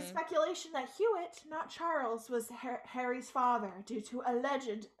 There was speculation that Hewitt, not Charles, was Harry's father due to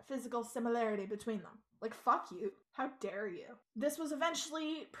alleged physical similarity between them. Like, fuck you. How dare you? This was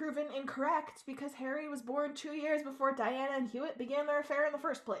eventually proven incorrect because Harry was born 2 years before Diana and Hewitt began their affair in the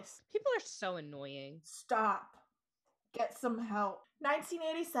first place. People are so annoying. Stop. Get some help.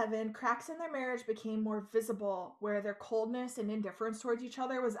 1987, cracks in their marriage became more visible, where their coldness and indifference towards each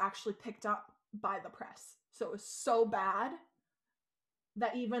other was actually picked up by the press. So it was so bad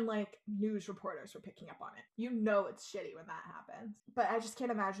that even like news reporters were picking up on it. You know it's shitty when that happens. But I just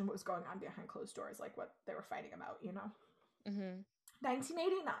can't imagine what was going on behind closed doors, like what they were fighting about,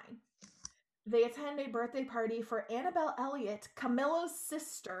 1989, they attend a birthday party for Annabelle Elliott, Camilla's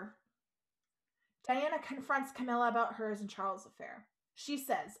sister. Diana confronts Camilla about hers and Charles' affair. She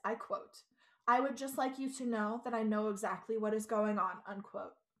says, I quote, I would just like you to know that I know exactly what is going on,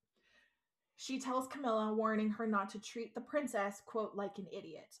 unquote. She tells Camilla, warning her not to treat the princess, quote, like an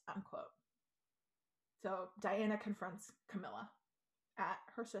idiot, unquote. So Diana confronts Camilla at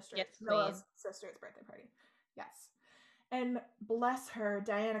her Camilla's sister's birthday party. Yes. And bless her,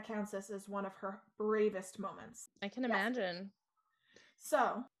 Diana counts this as one of her bravest moments. I can imagine.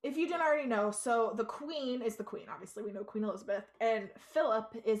 So, if you didn't already know, so the queen is the queen. Obviously, we know Queen Elizabeth. And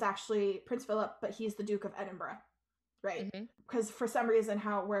Philip is actually Prince Philip, but he's the Duke of Edinburgh. Right? Because for some reason,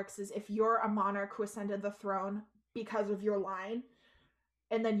 how it works is if you're a monarch who ascended the throne because of your line,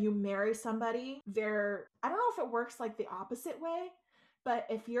 and then you marry somebody, I don't know if it works like the opposite way, but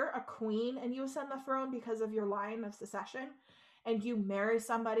if you're a queen and you ascend the throne because of your line of succession, and you marry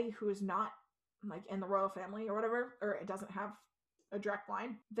somebody who is not like in the royal family or whatever, or it doesn't have a direct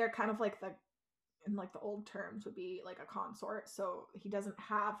line, they're kind of like the in like the old terms would be like a consort. So he doesn't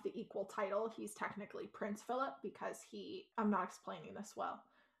have the equal title. He's technically Prince Philip because I'm not explaining this well,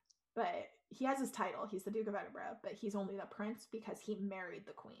 but he has his title. He's the Duke of Edinburgh, but he's only the prince because he married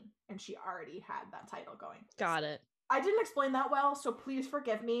the queen and she already had that title going. Got it. I didn't explain that well, so please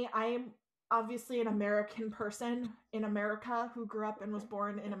forgive me. I am obviously an American person in America who grew up and was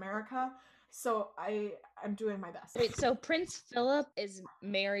born in America. So I'm doing my best. Wait, so Prince Philip is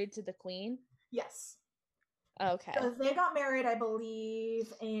married to the queen? Yes. Okay. So they got married, I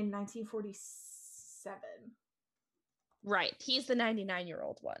believe, in 1947. Right. He's the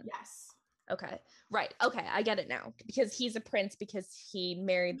 99-year-old one. Yes. Okay. Right. Okay. I get it now. Because he's a prince because he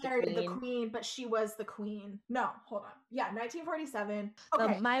married the queen, but she was the queen. No, hold on. Yeah, 1947.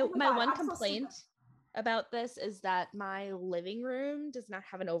 Okay. My one complaint about this is that my living room does not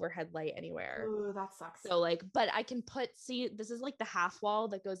have an overhead light anywhere. Ooh, that sucks. So but I can see, this is like the half wall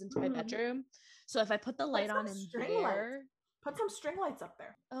that goes into my bedroom. So if I put the light on in there. Put some string lights up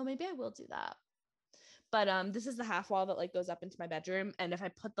there. Oh, maybe I will do that. But this is the half wall that like goes up into my bedroom. And if I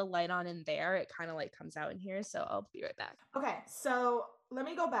put the light on in there, it kind of like comes out in here. So I'll be right back. Okay, so let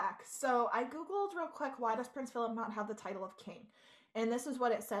me go back. So I Googled real quick, why does Prince Philip not have the title of king? And this is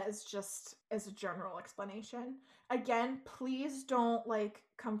what it says, just as a general explanation. Again, please don't like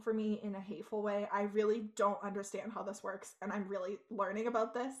come for me in a hateful way. I really don't understand how this works, and I'm really learning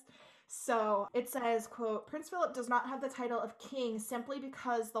about this. So it says, quote, Prince Philip does not have the title of king simply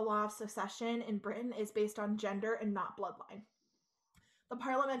because the law of succession in Britain is based on gender and not bloodline. The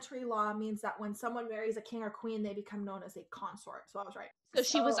parliamentary law means that when someone marries a king or queen, they become known as a consort. So I was right. So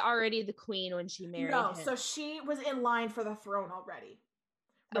she was already the queen when she married him. So she was in line for the throne already.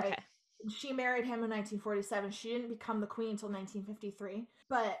 Right? Okay. She married him in 1947. She didn't become the queen until 1953.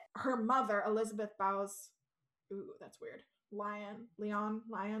 But her mother, Elizabeth Bowes, ooh, that's weird. Leon,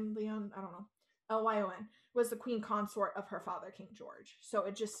 I don't know. Lyon, was the queen consort of her father, King George. So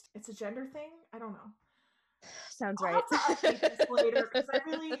it's a gender thing. I don't know. Sounds right. I'll have to update this later because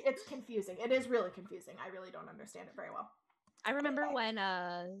it's confusing. It is really confusing. I really don't understand it very well. I remember when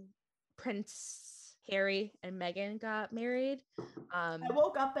Prince Harry and Meghan got married. I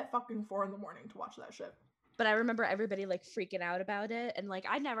woke up at fucking 4 a.m. to watch that shit. But I remember everybody like freaking out about it. And like,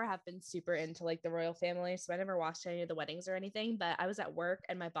 I never have been super into like the royal family. So I never watched any of the weddings or anything, but I was at work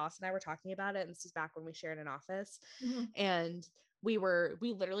and my boss and I were talking about it. And this is back when we shared an office. Mm-hmm. And we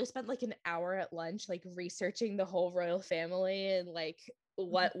literally spent like an hour at lunch, like researching the whole royal family and like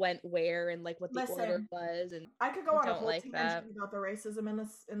what went where and like what the order was. And I could go on a whole tangent about the racism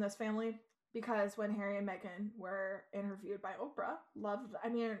in this family. Because when Harry and Meghan were interviewed by Oprah,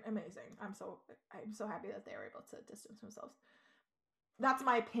 amazing. I'm so happy that they were able to distance themselves. That's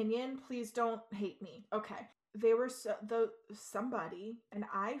my opinion. Please don't hate me. Okay. They were somebody, and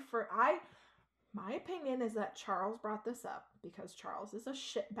my opinion is that Charles brought this up because Charles is a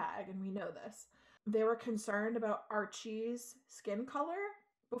shitbag and we know this. They were concerned about Archie's skin color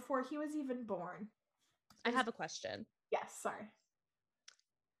before he was even born. I have a question. Yes, sorry.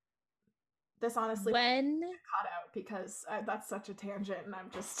 This honestly cut out because that's such a tangent and I'm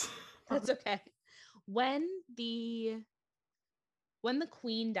just that's okay. When the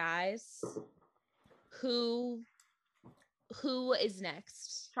queen dies, who is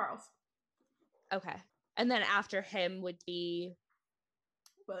next? Charles. Okay. And then after him would be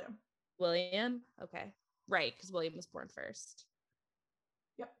William. Okay. Right, because William was born first.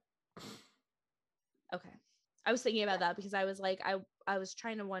 Yep. Okay. I was thinking about that because I was like, I was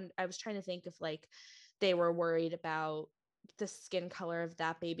trying to think if like they were worried about the skin color of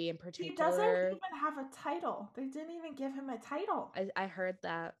that baby in particular. He doesn't even have a title. They didn't even give him a title. I heard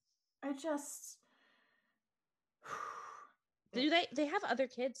that. I just do they have other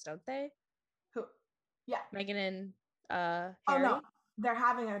kids, don't they? Who? Yeah. Meghan and Harry? Oh no. They're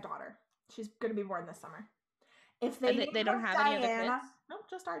having a daughter. She's gonna be born this summer. If they don't have Diana, any other kids? No,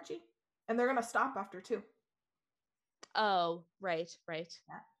 just Archie. And they're gonna stop after 2. Oh, right.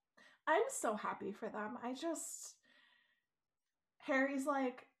 Yeah. I'm so happy for them. Harry's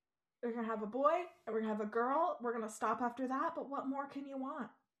like, we're gonna have a boy and we're gonna have a girl. We're gonna stop after that, but what more can you want?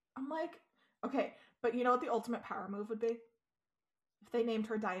 I'm like, okay, but you know what the ultimate power move would be? If they named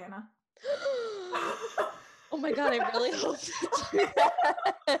her Diana. Oh my god, I really hope they do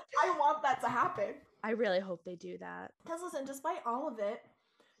that. I want that to happen. I really hope they do that. Because listen, despite all of it,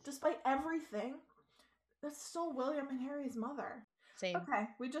 despite everything, that's still William and Harry's mother. Same. Okay,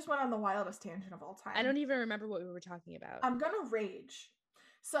 we just went on the wildest tangent of all time. I don't even remember what we were talking about. I'm gonna rage.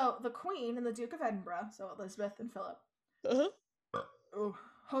 So the Queen and the Duke of Edinburgh, so Elizabeth and Philip,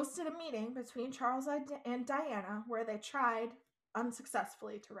 hosted a meeting between Charles and Diana where they tried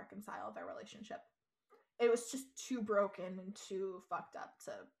unsuccessfully to reconcile their relationship. it was just too broken and too fucked up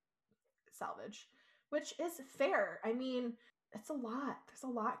to salvage, which is fair. I mean, it's a lot. There's a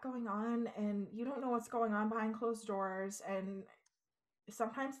lot going on, and you don't know what's going on behind closed doors, and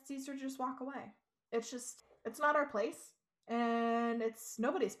sometimes it's easier to just walk away. It's not our place, and it's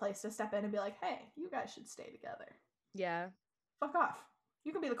nobody's place to step in and be like, hey, you guys should stay together. Yeah. Fuck off.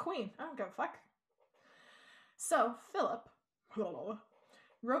 You can be the queen. I don't give a fuck. So Philip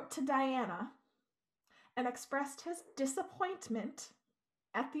wrote to Diana and expressed his disappointment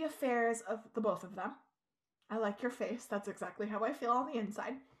at the affairs of the both of them. I like your face. That's exactly how I feel on the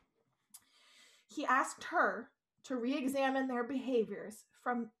inside. He asked her to re-examine their behaviors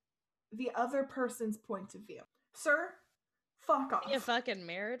from the other person's point of view. Sir, fuck off. Be a fucking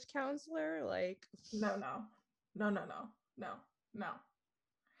marriage counselor? Like, No.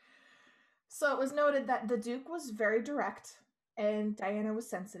 So it was noted that the Duke was very direct and Diana was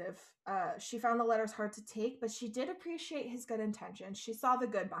sensitive. She found the letters hard to take, but she did appreciate his good intentions. She saw the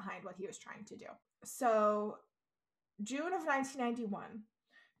good behind what he was trying to do. So, June of 1991,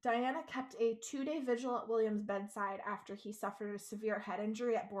 Diana kept a 2-day vigil at William's bedside after he suffered a severe head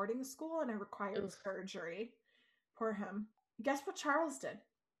injury at boarding school and it required surgery. Poor him. Guess what Charles did?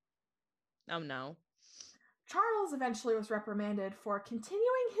 oh no. Charles eventually was reprimanded for continuing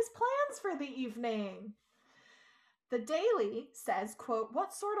his plans for the evening. The Daily says, quote,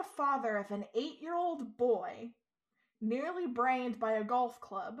 what sort of father of an 8-year-old boy, nearly brained by a golf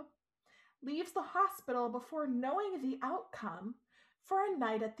club, leaves the hospital before knowing the outcome for a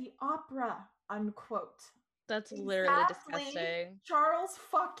night at the opera, unquote. That's literally disgusting. Charles,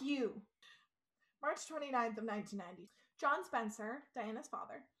 fuck you. March 29th of 1990. John Spencer, Diana's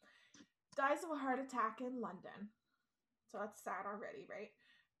father, dies of a heart attack in London. So that's sad already, right?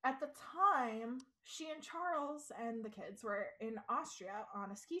 At the time, she and Charles and the kids were in Austria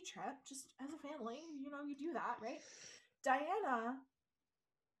on a ski trip, just as a family. You know, you do that, right? Diana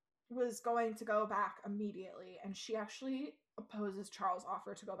was going to go back immediately, and she actually opposes Charles'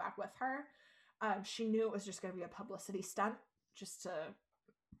 offer to go back with her. She knew it was just going to be a publicity stunt just to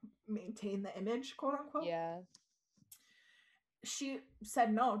maintain the image, quote unquote. Yeah. She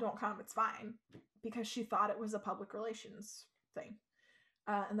said, no, don't come, it's fine, because she thought it was a public relations thing.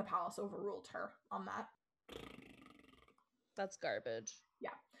 And the palace overruled her on that. That's garbage.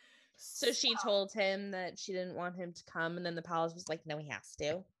 Yeah. So she told him that she didn't want him to come, and then the palace was like, no, he has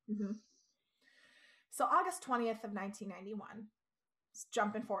to. Mm-hmm. So August 20th of 1991,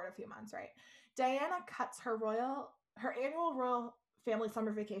 jumping forward a few months, right? Diana cuts her annual royal family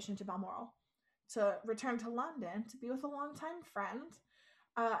summer vacation to Balmoral to return to London to be with a longtime friend,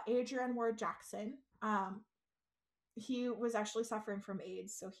 Adrian Ward Jackson. He was actually suffering from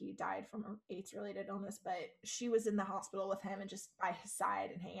AIDS, so he died from an AIDS-related illness, but she was in the hospital with him and just by his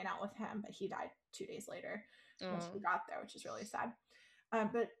side and hanging out with him, but he died 2 days later when she got there, which is really sad.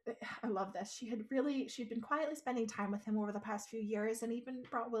 But I love this. She'd been quietly spending time with him over the past few years and even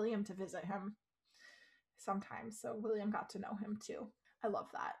brought William to visit him sometimes, so William got to know him too. I love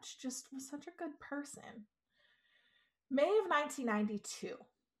that. She just was such a good person. May of 1992,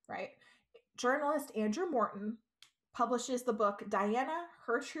 right? Journalist Andrew Morton publishes the book Diana,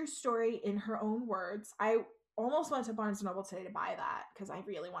 Her True Story in Her Own Words. I almost went to Barnes & Noble today to buy that because I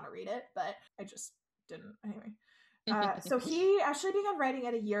really want to read it, but I just didn't. Anyway. So he actually began writing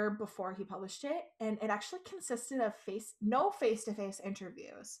it a year before he published it, and it actually consisted of no face-to-face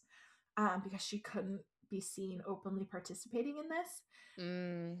interviews because she couldn't be seen openly participating in this.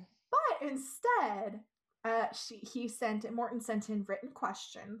 But instead, Morton sent in written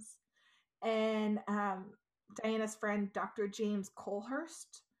questions, and Diana's friend, Dr. James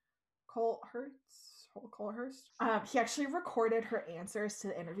Colehurst, he actually recorded her answers to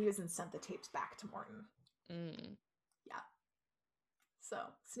the interviews and sent the tapes back to Morton. Yeah. So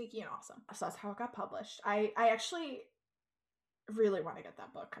sneaky and awesome. So that's how it got published. I actually really want to get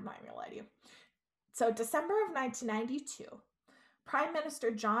that book. I'm not even gonna lie to you. So December of 1992, Prime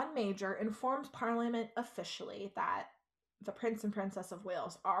Minister John Major informed Parliament officially that the Prince and Princess of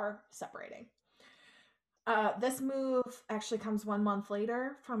Wales are separating. This move actually comes 1 month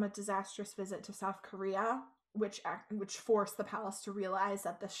later from a disastrous visit to South Korea, which forced the palace to realize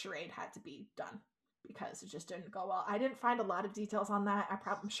that the charade had to be done because it just didn't go well. I didn't find a lot of details on that.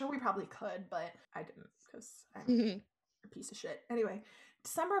 I'm sure we probably could, but I didn't because I'm a piece of shit. Anyway,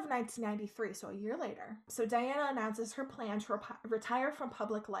 December of 1993, so a year later, so Diana announces her plan to retire from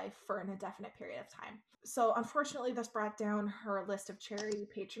public life for an indefinite period of time. So unfortunately, this brought down her list of charity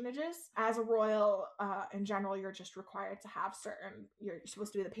patronages. As a royal, in general, you're just required to have you're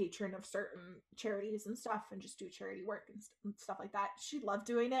supposed to be the patron of certain charities and stuff and just do charity work and stuff like that. She loved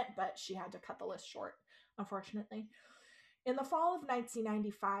doing it, but she had to cut the list short, unfortunately. In the fall of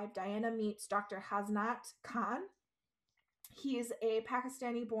 1995, Diana meets Dr. Hasnat Khan. He is a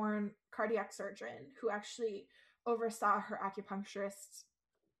Pakistani-born cardiac surgeon who actually oversaw her acupuncturist's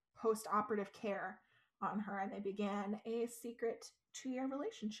post-operative care on her, and they began a secret 2-year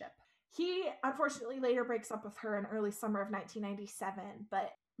relationship. He unfortunately later breaks up with her in early summer of 1997,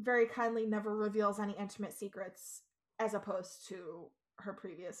 but very kindly never reveals any intimate secrets, as opposed to her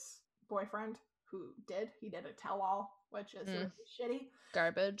previous boyfriend, who did. He did a tell-all, which is really shitty.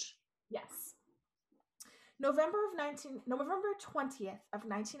 Garbage. Yes. November 20th of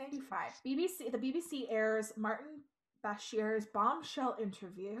 1995, the BBC airs Martin Bashir's bombshell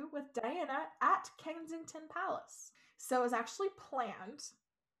interview with Diana at Kensington Palace. So it was actually planned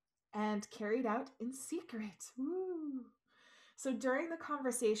and carried out in secret. Woo. So during the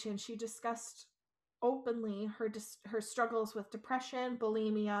conversation, she discussed openly her struggles with depression,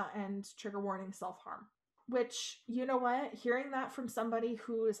 bulimia, and trigger warning self-harm. Which, you know what? Hearing that from somebody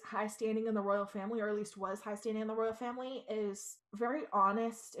who is high standing in the royal family, or at least was high standing in the royal family, is very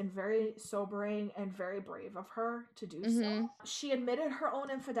honest and very sobering and very brave of her to do so. She admitted her own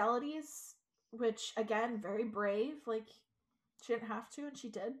infidelities, which, again, very brave. Like, she didn't have to, and she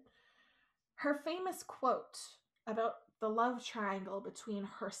did. Her famous quote about the love triangle between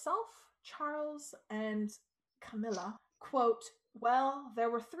herself, Charles, and Camilla, quote, "Well, there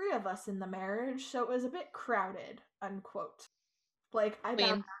were 3 of us in the marriage, so it was a bit crowded," unquote. Like, I bow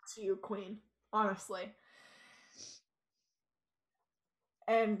down to you, Queen, honestly.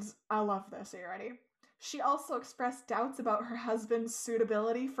 And I love this. Are you ready? She also expressed doubts about her husband's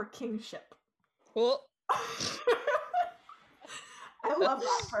suitability for kingship. Oh. I love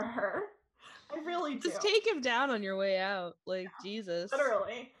that for her. I really do. Just take him down on your way out. Like, yeah, Jesus.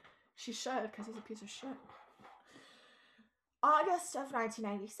 Literally. She should, because he's a piece of shit. August of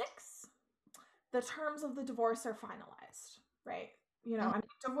 1996, the terms of the divorce are finalized, right? You know, I mean,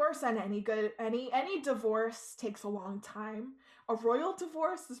 divorce and any divorce takes a long time. A royal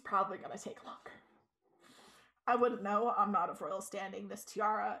divorce is probably going to take longer. I wouldn't know. I'm not of royal standing. This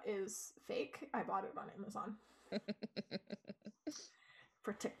tiara is fake. I bought it on Amazon.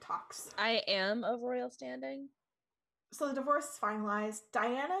 For TikToks. I am of royal standing. So the divorce is finalized.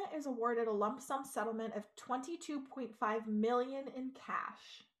 Diana is awarded a lump sum settlement of $22.5 million in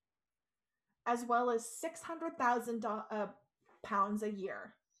cash, as well as 600,000 pounds a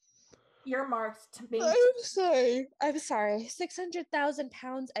year, earmarked to maintain. I'm sorry. 600,000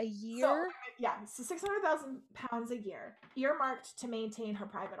 pounds a year. So 600,000 pounds a year, earmarked to maintain her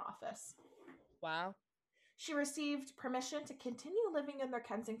private office. Wow. She received permission to continue living in their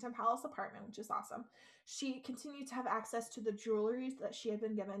Kensington Palace apartment, which is awesome. She continued to have access to the jewelry that she had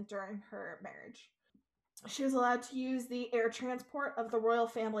been given during her marriage. She was allowed to use the air transport of the royal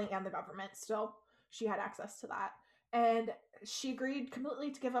family and the government. Still, she had access to that. And she agreed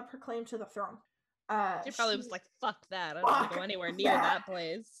completely to give up her claim to the throne. She probably was like, fuck that. I don't want to go anywhere near that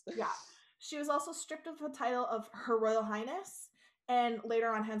place. Yeah. She was also stripped of the title of Her Royal Highness, and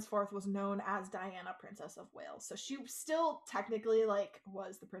later on henceforth was known as Diana, Princess of Wales. So she still technically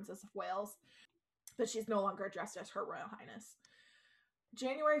was the Princess of Wales, but she's no longer addressed as Her Royal Highness.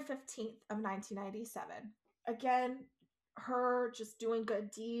 January 15th of 1997. Again, her just doing good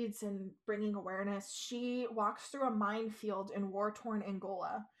deeds and bringing awareness. She walks through a minefield in war-torn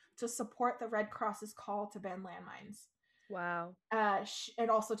Angola to support the Red Cross's call to ban landmines. Wow. And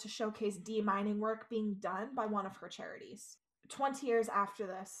also to showcase demining work being done by one of her charities. 20 years after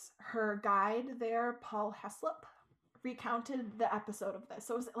this, her guide there, Paul Heslop, recounted the episode of this.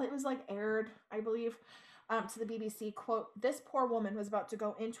 So it was aired, I believe, to the BBC. Quote, "This poor woman was about to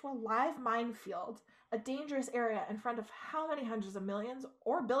go into a live minefield, a dangerous area in front of how many hundreds of millions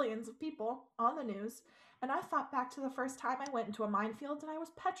or billions of people on the news, and I thought back to the first time I went into a minefield and I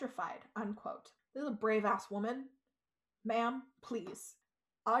was petrified," unquote. This is a brave-ass woman. Ma'am, please.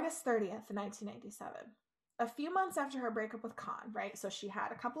 August 30th, 1997. A few months after her breakup with Khan, right? So she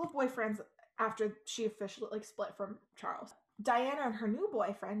had a couple of boyfriends after she officially split from Charles. Diana and her new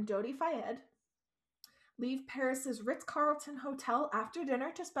boyfriend, Dodi Fayed, leave Paris's Ritz-Carlton Hotel after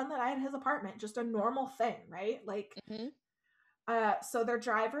dinner to spend the night at his apartment. Just a normal thing, right? So their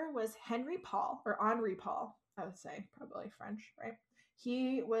driver was Henry Paul, or Henri Paul, I would say, probably French, right?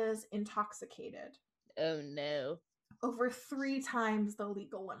 He was intoxicated. Oh, no. Over 3 times the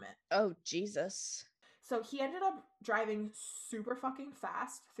legal limit. Oh, Jesus. So he ended up driving super fucking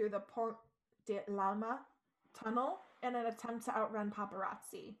fast through the Pont de l'Alma tunnel in an attempt to outrun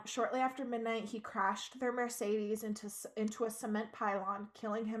paparazzi. Shortly after midnight, he crashed their Mercedes into a cement pylon,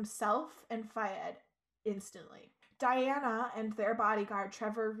 killing himself and Fayed instantly. Diana and their bodyguard,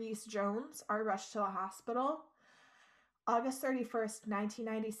 Trevor Reese Jones, are rushed to the hospital. August 31st,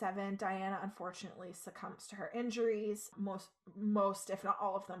 1997, Diana unfortunately succumbs to her injuries, most, if not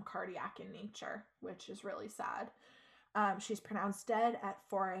all of them, cardiac in nature, which is really sad. She's pronounced dead at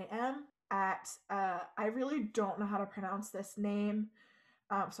 4 a.m. I really don't know how to pronounce this name,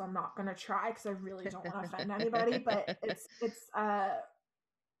 so I'm not going to try because I really don't want to offend anybody, but it's a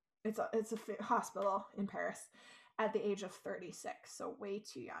hospital in Paris at the age of 36, so way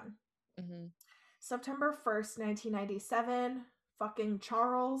too young. Mm-hmm. September 1st, 1997, fucking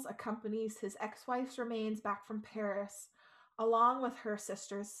Charles accompanies his ex-wife's remains back from Paris, along with her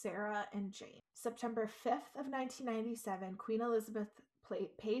sisters Sarah and Jane. September 5th of 1997, Queen Elizabeth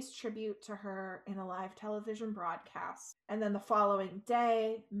pays tribute to her in a live television broadcast. And then the following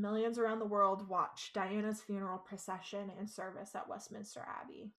day, millions around the world watch Diana's funeral procession and service at Westminster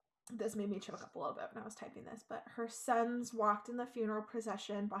Abbey. This made me choke up a little bit when I was typing this, but her sons walked in the funeral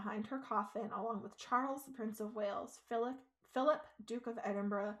procession behind her coffin, along with Charles, the Prince of Wales, Philip, Duke of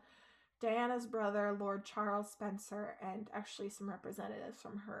Edinburgh, Diana's brother, Lord Charles Spencer, and actually some representatives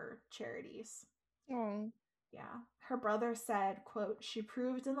from her charities. Oh. Yeah. Her brother said, quote, "She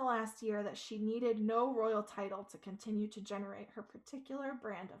proved in the last year that she needed no royal title to continue to generate her particular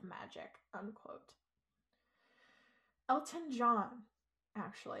brand of magic," unquote. Elton John,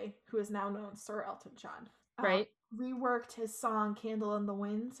 actually, who is now known Sir Elton John, right, reworked his song Candle in the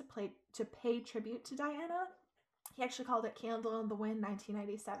Wind to pay tribute to Diana. He actually called it Candle in the Wind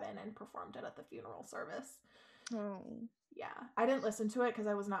 1997 and performed it at the funeral service. Oh. Yeah, I didn't listen to it because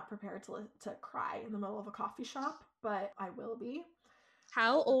I was not prepared to cry in the middle of a coffee shop, but I will be.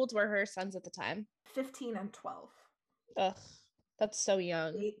 How old were her sons at the time? 15 and 12. Ugh, that's so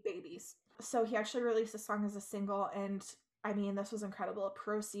young. 8 babies. So he actually released the song as a single, and I mean, this was incredible.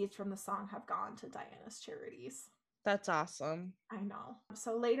 Proceeds from the song have gone to Diana's charities. That's awesome. I know.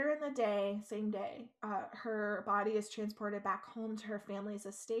 So later in the day, same day, her body is transported back home to her family's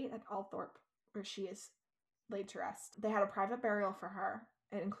estate at Althorpe, where she is laid to rest. They had a private burial for her.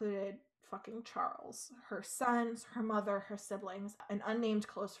 It included fucking Charles, her sons, her mother, her siblings, an unnamed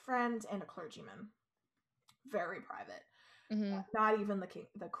close friend, and a clergyman. Very private. Mm-hmm. Not even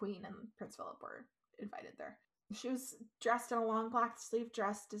the Queen and Prince Philip were invited there. She was dressed in a long black sleeve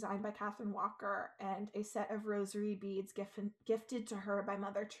dress designed by Catherine Walker, and a set of rosary beads gifted to her by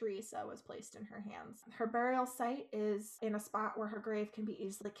Mother Teresa was placed in her hands. Her burial site is in a spot where her grave can be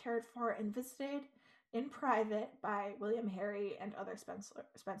easily cared for and visited in private by William Harry and other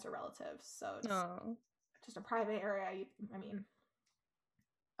Spencer relatives. So it's just a private area. I mean,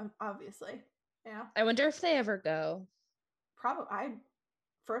 obviously, yeah. I wonder if they ever go. Probably, I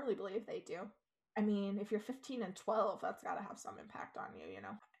firmly believe they do. I mean, if you're 15 and 12, that's got to have some impact on you, you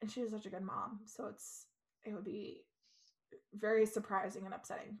know? And she was such a good mom. So it would be very surprising and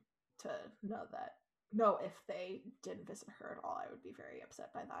upsetting to know if they didn't visit her at all. I would be very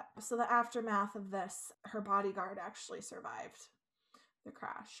upset by that. So the aftermath of this, her bodyguard actually survived the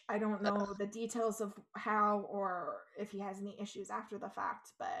crash. I don't know the details of how or if he has any issues after the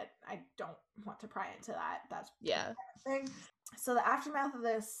fact, but I don't want to pry into that. That's yeah thing. So the aftermath of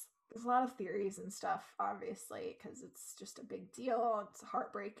this, there's a lot of theories and stuff, obviously, because it's just a big deal. It's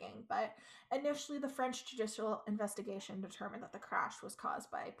heartbreaking. But initially, the French judicial investigation determined that the crash was caused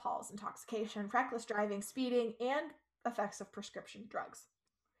by Paul's intoxication, reckless driving, speeding, and effects of prescription drugs.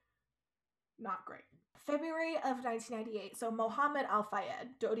 Not great. February of 1998, so Mohammed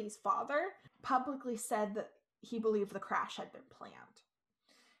Al-Fayed, Dodi's father, publicly said that he believed the crash had been planned.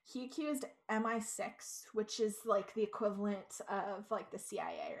 He accused MI6, which is like the equivalent of like the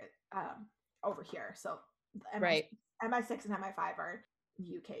CIA over here. So right. MI6 and MI5 are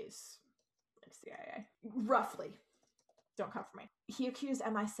UK's like CIA, roughly. Don't come for me. He accused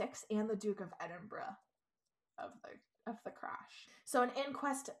MI6 and the Duke of Edinburgh of the crash. So an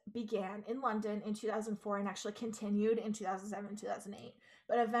inquest began in London in 2004 and actually continued in 2007, 2008.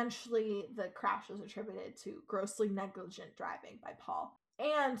 But eventually the crash was attributed to grossly negligent driving by Paul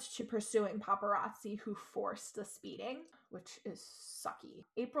and to pursuing paparazzi who forced the speeding, which is sucky.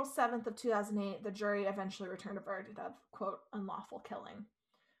 April 7th of 2008, the jury eventually returned a verdict of, quote, unlawful killing,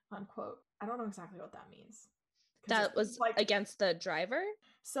 unquote. I don't know exactly what that means. That was like against the driver?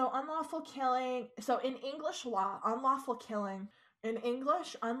 So unlawful killing. So in English law, unlawful killing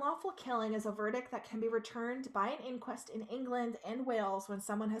is a verdict that can be returned by an inquest in England and Wales when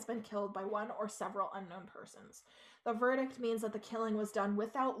someone has been killed by one or several unknown persons. The verdict means that the killing was done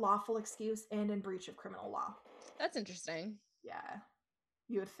without lawful excuse and in breach of criminal law. That's interesting. Yeah.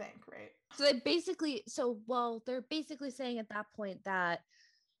 You would think, right? So they're basically saying at that point that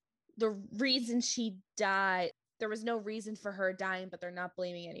the reason she died, there was no reason for her dying, but they're not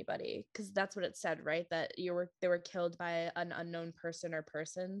blaming anybody because that's what it said, right? That they were killed by an unknown person or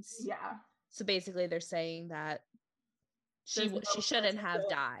persons. Yeah. So basically, they're saying that There's no she shouldn't have physical-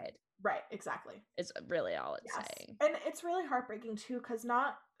 died. Right, exactly. Is really all it's Yes. saying. And it's really heartbreaking too,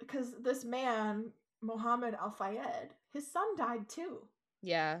 because this man, Mohammed Al Fayed, his son died too.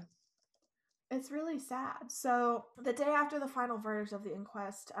 Yeah. It's really sad. So the day after the final verdict of the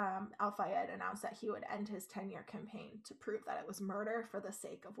inquest, Al Fayed announced that he would end his 10-year campaign to prove that it was murder for the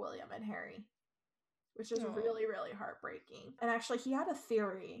sake of William and Harry, which is really, really heartbreaking. And actually, he had a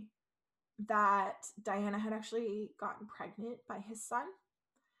theory that Diana had actually gotten pregnant by his son,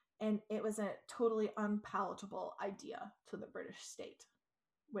 and it was a totally unpalatable idea to the British state,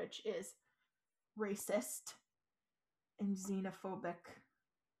 which is racist and xenophobic.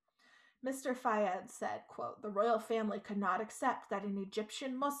 Mr. Fayed said, quote, "The royal family could not accept that an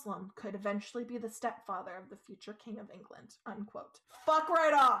Egyptian Muslim could eventually be the stepfather of the future king of England," unquote. Fuck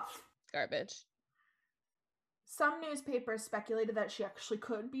right off! Garbage. Some newspapers speculated that she actually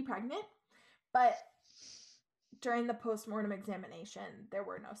could be pregnant, but during the post-mortem examination, there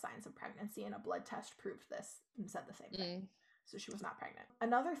were no signs of pregnancy, and a blood test proved this and said the same thing. So she was not pregnant.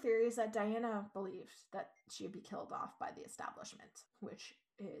 Another theory is that Diana believed that she would be killed off by the establishment, which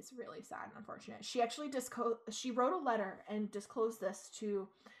is really sad and unfortunate. She actually she wrote a letter and disclosed this to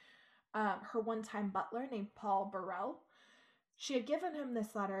her one-time butler named Paul Burrell. She had given him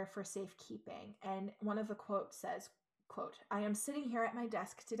this letter for safekeeping, and one of the quotes says, quote, "I am sitting here at my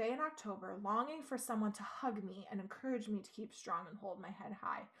desk today in October, longing for someone to hug me and encourage me to keep strong and hold my head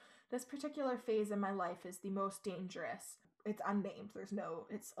high. This particular phase in my life is the most dangerous." It's unnamed.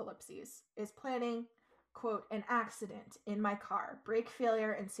 It's ellipses. Is planning, quote, "an accident in my car, brake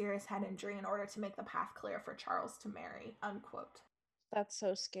failure, and serious head injury in order to make the path clear for Charles to marry," unquote. That's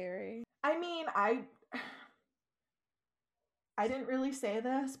so scary. I mean, I didn't really say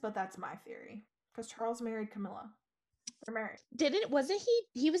this, but that's my theory. Because Charles married Camilla. They're married. Wasn't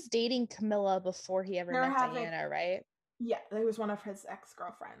he was dating Camilla before he ever met Diana, right? Yeah, it was one of his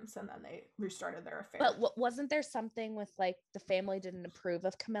ex-girlfriends, and then they restarted their affair. But wasn't there something with like the family didn't approve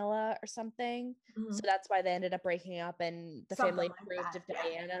of Camilla or something? Mm-hmm. So that's why they ended up breaking up, and the Something family like approved of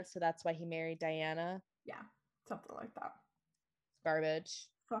Diana. Yeah. So that's why he married Diana. Yeah, something like that. Garbage.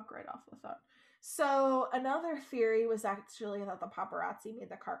 Fuck right off with that. So another theory was actually that the paparazzi made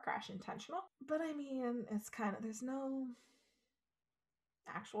the car crash intentional. But I mean, it's kind of, there's no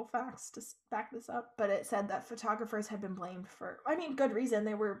actual facts to back this up, but it said that photographers had been blamed for, I mean, good reason.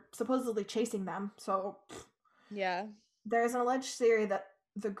 They were supposedly chasing them, so yeah. There's an alleged theory that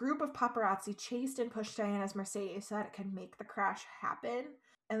the group of paparazzi chased and pushed Diana's Mercedes so that it could make the crash happen.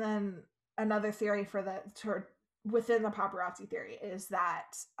 And then another theory within the paparazzi theory is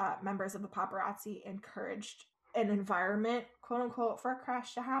that members of the paparazzi encouraged an environment, quote unquote, for a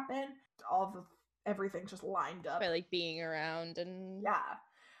crash to happen. Everything just lined up by like being around and yeah.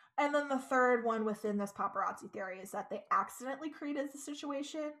 And then the third one within this paparazzi theory is that they accidentally created the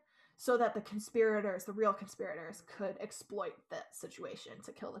situation so that the real conspirators, could exploit the situation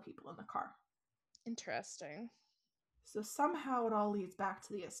to kill the people in the car. Interesting. So somehow it all leads back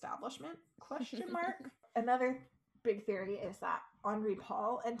to the establishment? Question mark. Another big theory is that Henri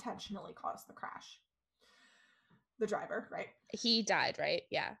Paul intentionally caused the crash. The driver, right? He died, right?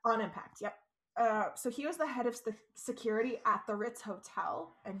 Yeah. On impact, yep. So he was the head of the security at the Ritz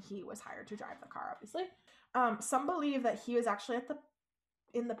Hotel, and he was hired to drive the car, obviously. Some believe that he was actually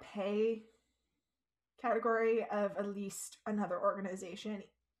in the pay category of at least another organization,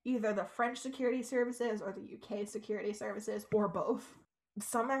 either the French security services or the UK security services, or both.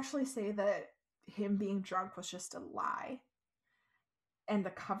 Some actually say that him being drunk was just a lie and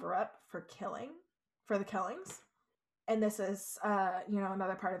the cover-up for the killings. And this is,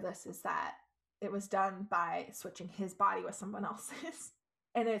 another part of this is that it was done by switching his body with someone else's.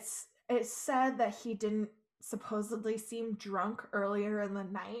 And it's said that he didn't supposedly seem drunk earlier in the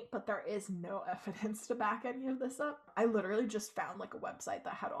night, but there is no evidence to back any of this up. I literally just found like a website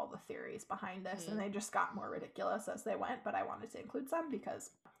that had all the theories behind this, and they just got more ridiculous as they went, but I wanted to include some because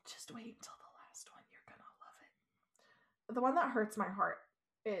just wait until the last one. You're gonna love it. The one that hurts my heart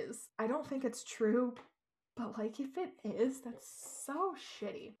is, I don't think it's true, but like if it is, that's so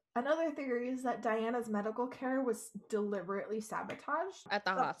shitty. Another theory is that Diana's medical care was deliberately sabotaged at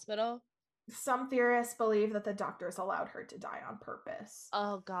the hospital. Some theorists believe that the doctors allowed her to die on purpose.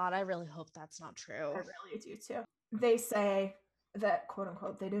 Oh God, I really hope that's not true. I really do too. They say that, quote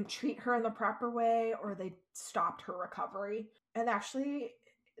unquote, they didn't treat her in the proper way or they stopped her recovery. And actually,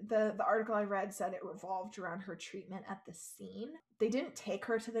 the article I read said it revolved around her treatment at the scene. They didn't take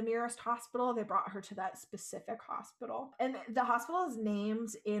her to the nearest hospital. They brought her to that specific hospital. And the hospital is named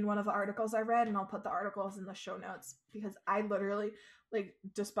in one of the articles I read, and I'll put the articles in the show notes because I literally, like,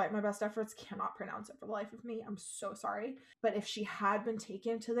 despite my best efforts, cannot pronounce it for the life of me. I'm so sorry. But if she had been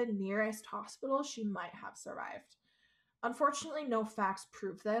taken to the nearest hospital, she might have survived. Unfortunately, no facts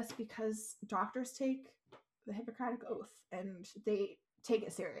prove this because doctors take the Hippocratic Oath and they take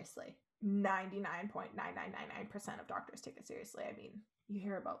it seriously. 99.9999% of doctors take it seriously. I mean, you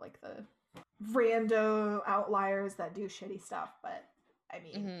hear about like the rando outliers that do shitty stuff, but I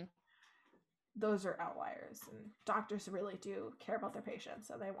mean, those are outliers, and doctors really do care about their patients,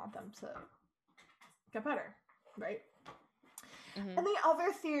 so they want them to get better, right? And the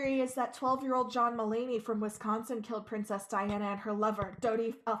other theory is that 12-year-old John Mulaney from Wisconsin killed Princess Diana and her lover,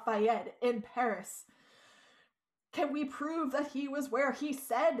 Dodi Al-Fayed, in Paris. Can we prove that he was where he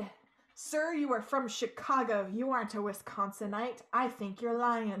said? Sir, you are from Chicago. You aren't a Wisconsinite. I think you're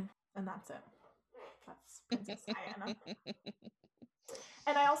lying. And that's it. That's Princess Diana.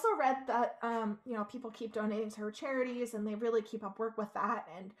 And I also read that, people keep donating to her charities and they really keep up work with that.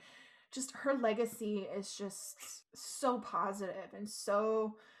 And just her legacy is just so positive and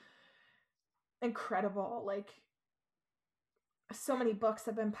so incredible. Like, so many books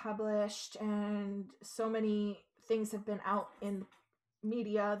have been published and so many things have been out in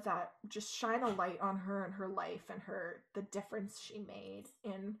media that just shine a light on her and her life and the difference she made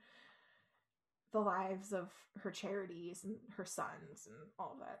in the lives of her charities and her sons and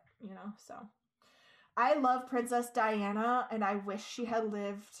all that, so I love Princess Diana and I wish she had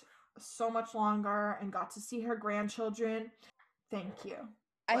lived so much longer and got to see her grandchildren. Thank you.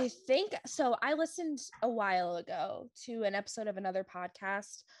 I think so. I listened a while ago to an episode of another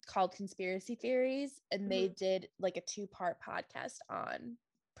podcast called Conspiracy Theories, and they did like a 2-part podcast on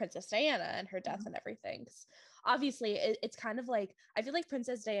Princess Diana and her death and everything. Obviously, it's kind of like, I feel like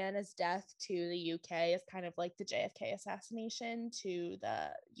Princess Diana's death to the UK is kind of like the JFK assassination to the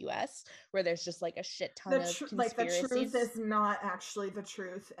US, where there's just like a shit ton of conspiracies. Like, the truth is not actually the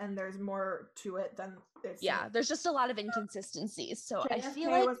truth, and there's more to it than it's. Yeah, there's just a lot of inconsistencies. So JFK I feel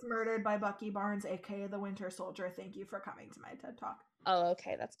like was murdered by Bucky Barnes, aka the Winter Soldier. Thank you for coming to my TED Talk. Oh,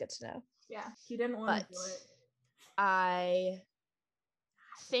 okay, that's good to know. Yeah, he didn't want to do it. I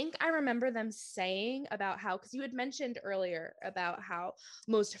think I remember them saying about how, because you had mentioned earlier about how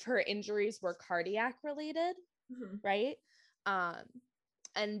most of her injuries were cardiac related, right? And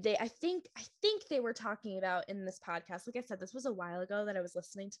I think they were talking about in this podcast, like I said, this was a while ago that I was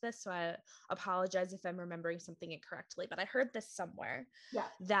listening to this, so I apologize if I'm remembering something incorrectly, but I heard this somewhere,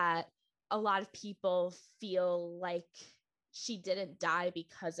 that a lot of people feel like she didn't die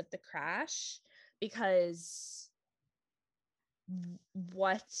because of the crash, because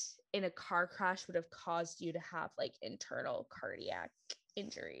what in a car crash would have caused you to have like internal cardiac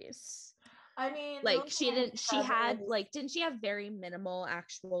injuries? I mean, like didn't she have very minimal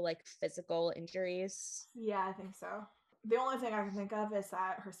actual like physical injuries? Yeah, I think so. The only thing I can think of is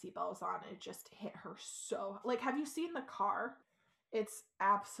that her seatbelt was on. It just hit her so, like, have you seen the car? It's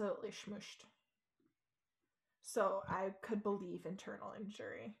absolutely smooshed. So I could believe internal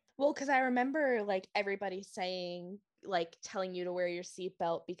injury. Well, because I remember like everybody saying, like, telling you to wear your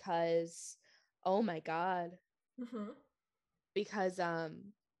seatbelt because, oh my God. Because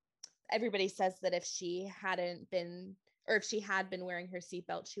everybody says that if she hadn't been, or if she had been wearing her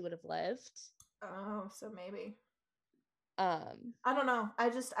seatbelt, she would have lived. Oh, so maybe. I don't know.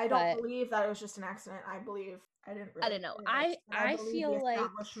 I don't believe that it was just an accident. I believe I didn't really. I don't know. I feel the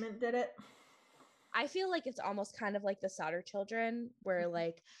establishment did it. I feel like it's almost kind of like the Sauter children, where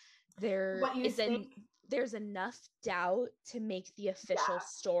like there's enough doubt to make the official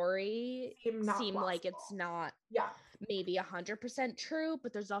story seem like it's not maybe 100% true,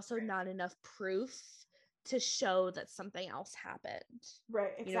 but there's also not enough proof to show that something else happened.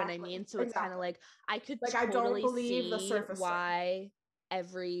 Right. Exactly. You know what I mean? So it's kind of like, I could like, totally I don't believe see the surface why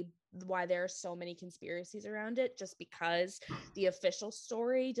there are so many conspiracies around it, just because the official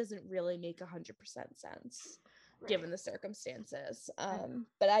story doesn't really make 100% sense given the circumstances.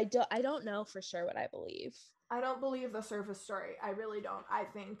 But I don't know for sure what I believe. I don't believe the surface story. I really don't. I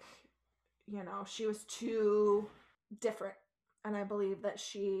think, she was too different, and I believe that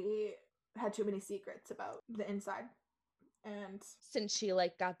she had too many secrets about the inside. And since she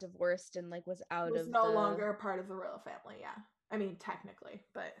like got divorced and like was no longer a part of the royal family, I mean, technically,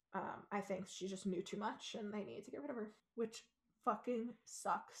 but I think she just knew too much and they needed to get rid of her, which fucking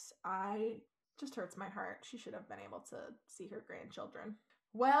sucks. Just hurts my heart. She should have been able to see her grandchildren.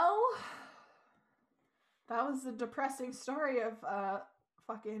 Well, that was a depressing story of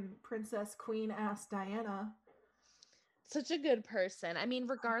fucking princess queen ass Diana. Such a good person. I mean,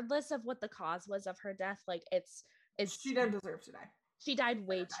 regardless of what the cause was of her death, like She didn't deserve to die. She died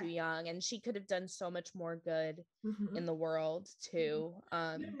way too young, and she could have done so much more good in the world too.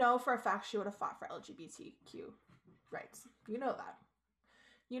 You know for a fact she would have fought for LGBTQ rights. You know that.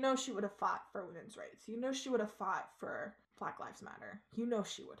 You know she would have fought for women's rights. You know she would have fought for Black Lives Matter. You know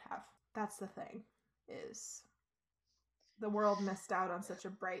she would have. That's the thing, is the world missed out on such a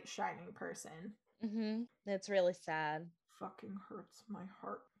bright, shining person. It's really sad. Fucking hurts my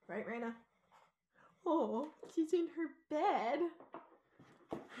heart. Right, Raina? Oh, she's in her bed.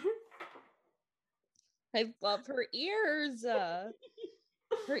 I love her ears.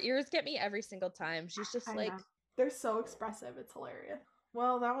 Her ears get me every single time. She's just they're so expressive. It's hilarious.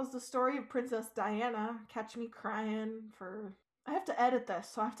 Well, that was the story of Princess Diana. Catch me crying for... I have to edit this,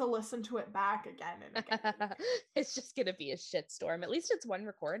 so I have to listen to it back again and again. It's just gonna be a shitstorm. At least it's one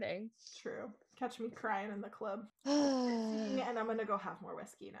recording. True. Catch me crying in the club. And I'm gonna go have more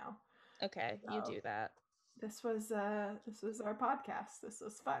whiskey now. Okay, so, you do that. This was our podcast. This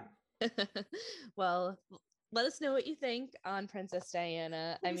was fun. Well, let us know what you think on Princess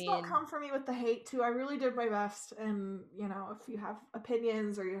Diana. Please don't come for me with the hate too. I really did my best, and if you have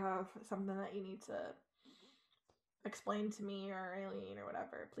opinions or you have something that you need to explain to me or Aileen or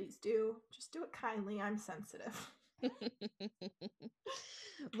whatever, please do. Just do it kindly. I'm sensitive.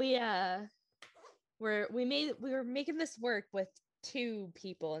 We were making this work with 2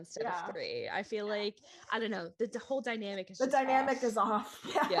 people instead of 3. I feel like, I don't know, the whole dynamic is off.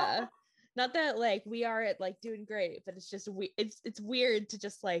 Yeah. Not that like we are at like doing great, but it's just it's weird to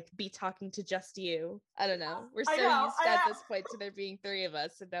just like be talking to just you. I don't know. We're so used at this point to there being 3 of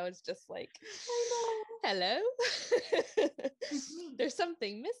us, and now it's just like, hello. There's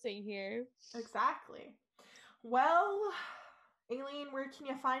something missing here. Exactly. Well, Aileen, where can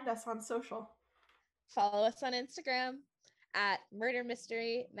you find us on social? Follow us on Instagram at Murder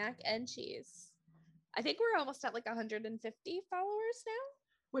Mystery Mac and Cheese. I think we're almost at like 150 followers now.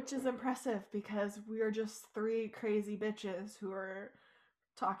 Which is impressive because we are just 3 crazy bitches who are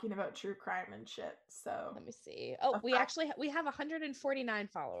talking about true crime and shit. So let me see. Oh, we have 149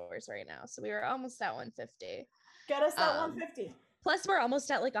 followers right now. So we were almost at 150. Get us at 150. Plus, we're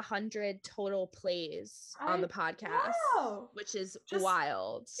almost at like 100 total plays on the podcast, which is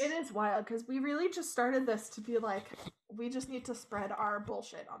wild. It is wild because we really just started this to be like, we just need to spread our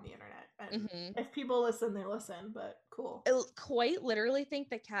bullshit on the internet. And if people listen, they listen, but cool. I quite literally think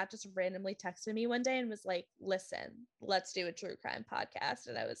that Kat just randomly texted me one day and was like, listen, let's do a true crime podcast.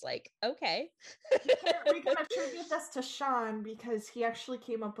 And I was like, okay. We can attribute this to Sean because he actually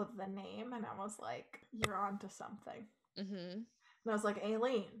came up with the name. And I was like, you're on to something. And I was like,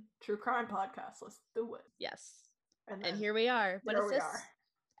 Aileen, true crime podcast, let's do it. Yes. And here we are. What is this?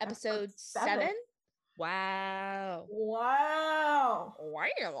 Episode 7? Wow. Wow.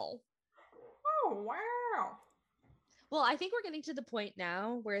 Wow. Oh, wow. Well, I think we're getting to the point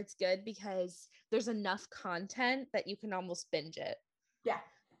now where it's good because there's enough content that you can almost binge it. Yeah.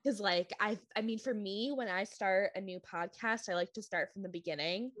 Because like I mean, for me, when I start a new podcast, I like to start from the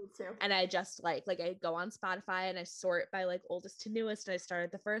beginning. Me too. And I just like I go on Spotify and I sort by like oldest to newest, and I start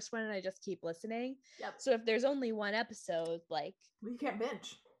at the first one and I just keep listening. Yep. So if there's only one episode, like we can't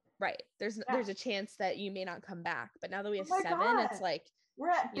binge. Right. There's a chance that you may not come back. But now that we have 7, it's like we're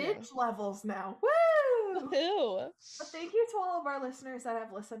at binge levels now. Woo! Woohoo! But thank you to all of our listeners that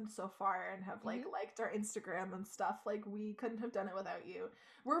have listened so far and have liked our Instagram and stuff. Like, we couldn't have done it without you.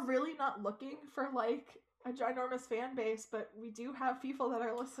 We're really not looking for like a ginormous fan base, but we do have people that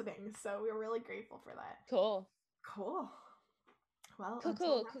are listening, so we're really grateful for that. Cool. Well,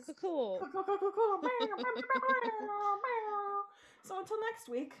 cool. So until next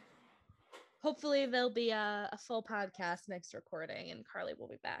week. Hopefully there'll be a full podcast next recording and Carly will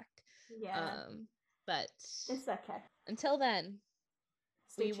be back. Yeah. But it's okay. Until then,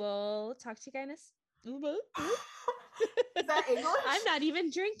 we will talk to you guys. Is that English? I'm not even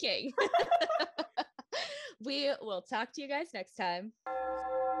drinking. We will talk to you guys next time.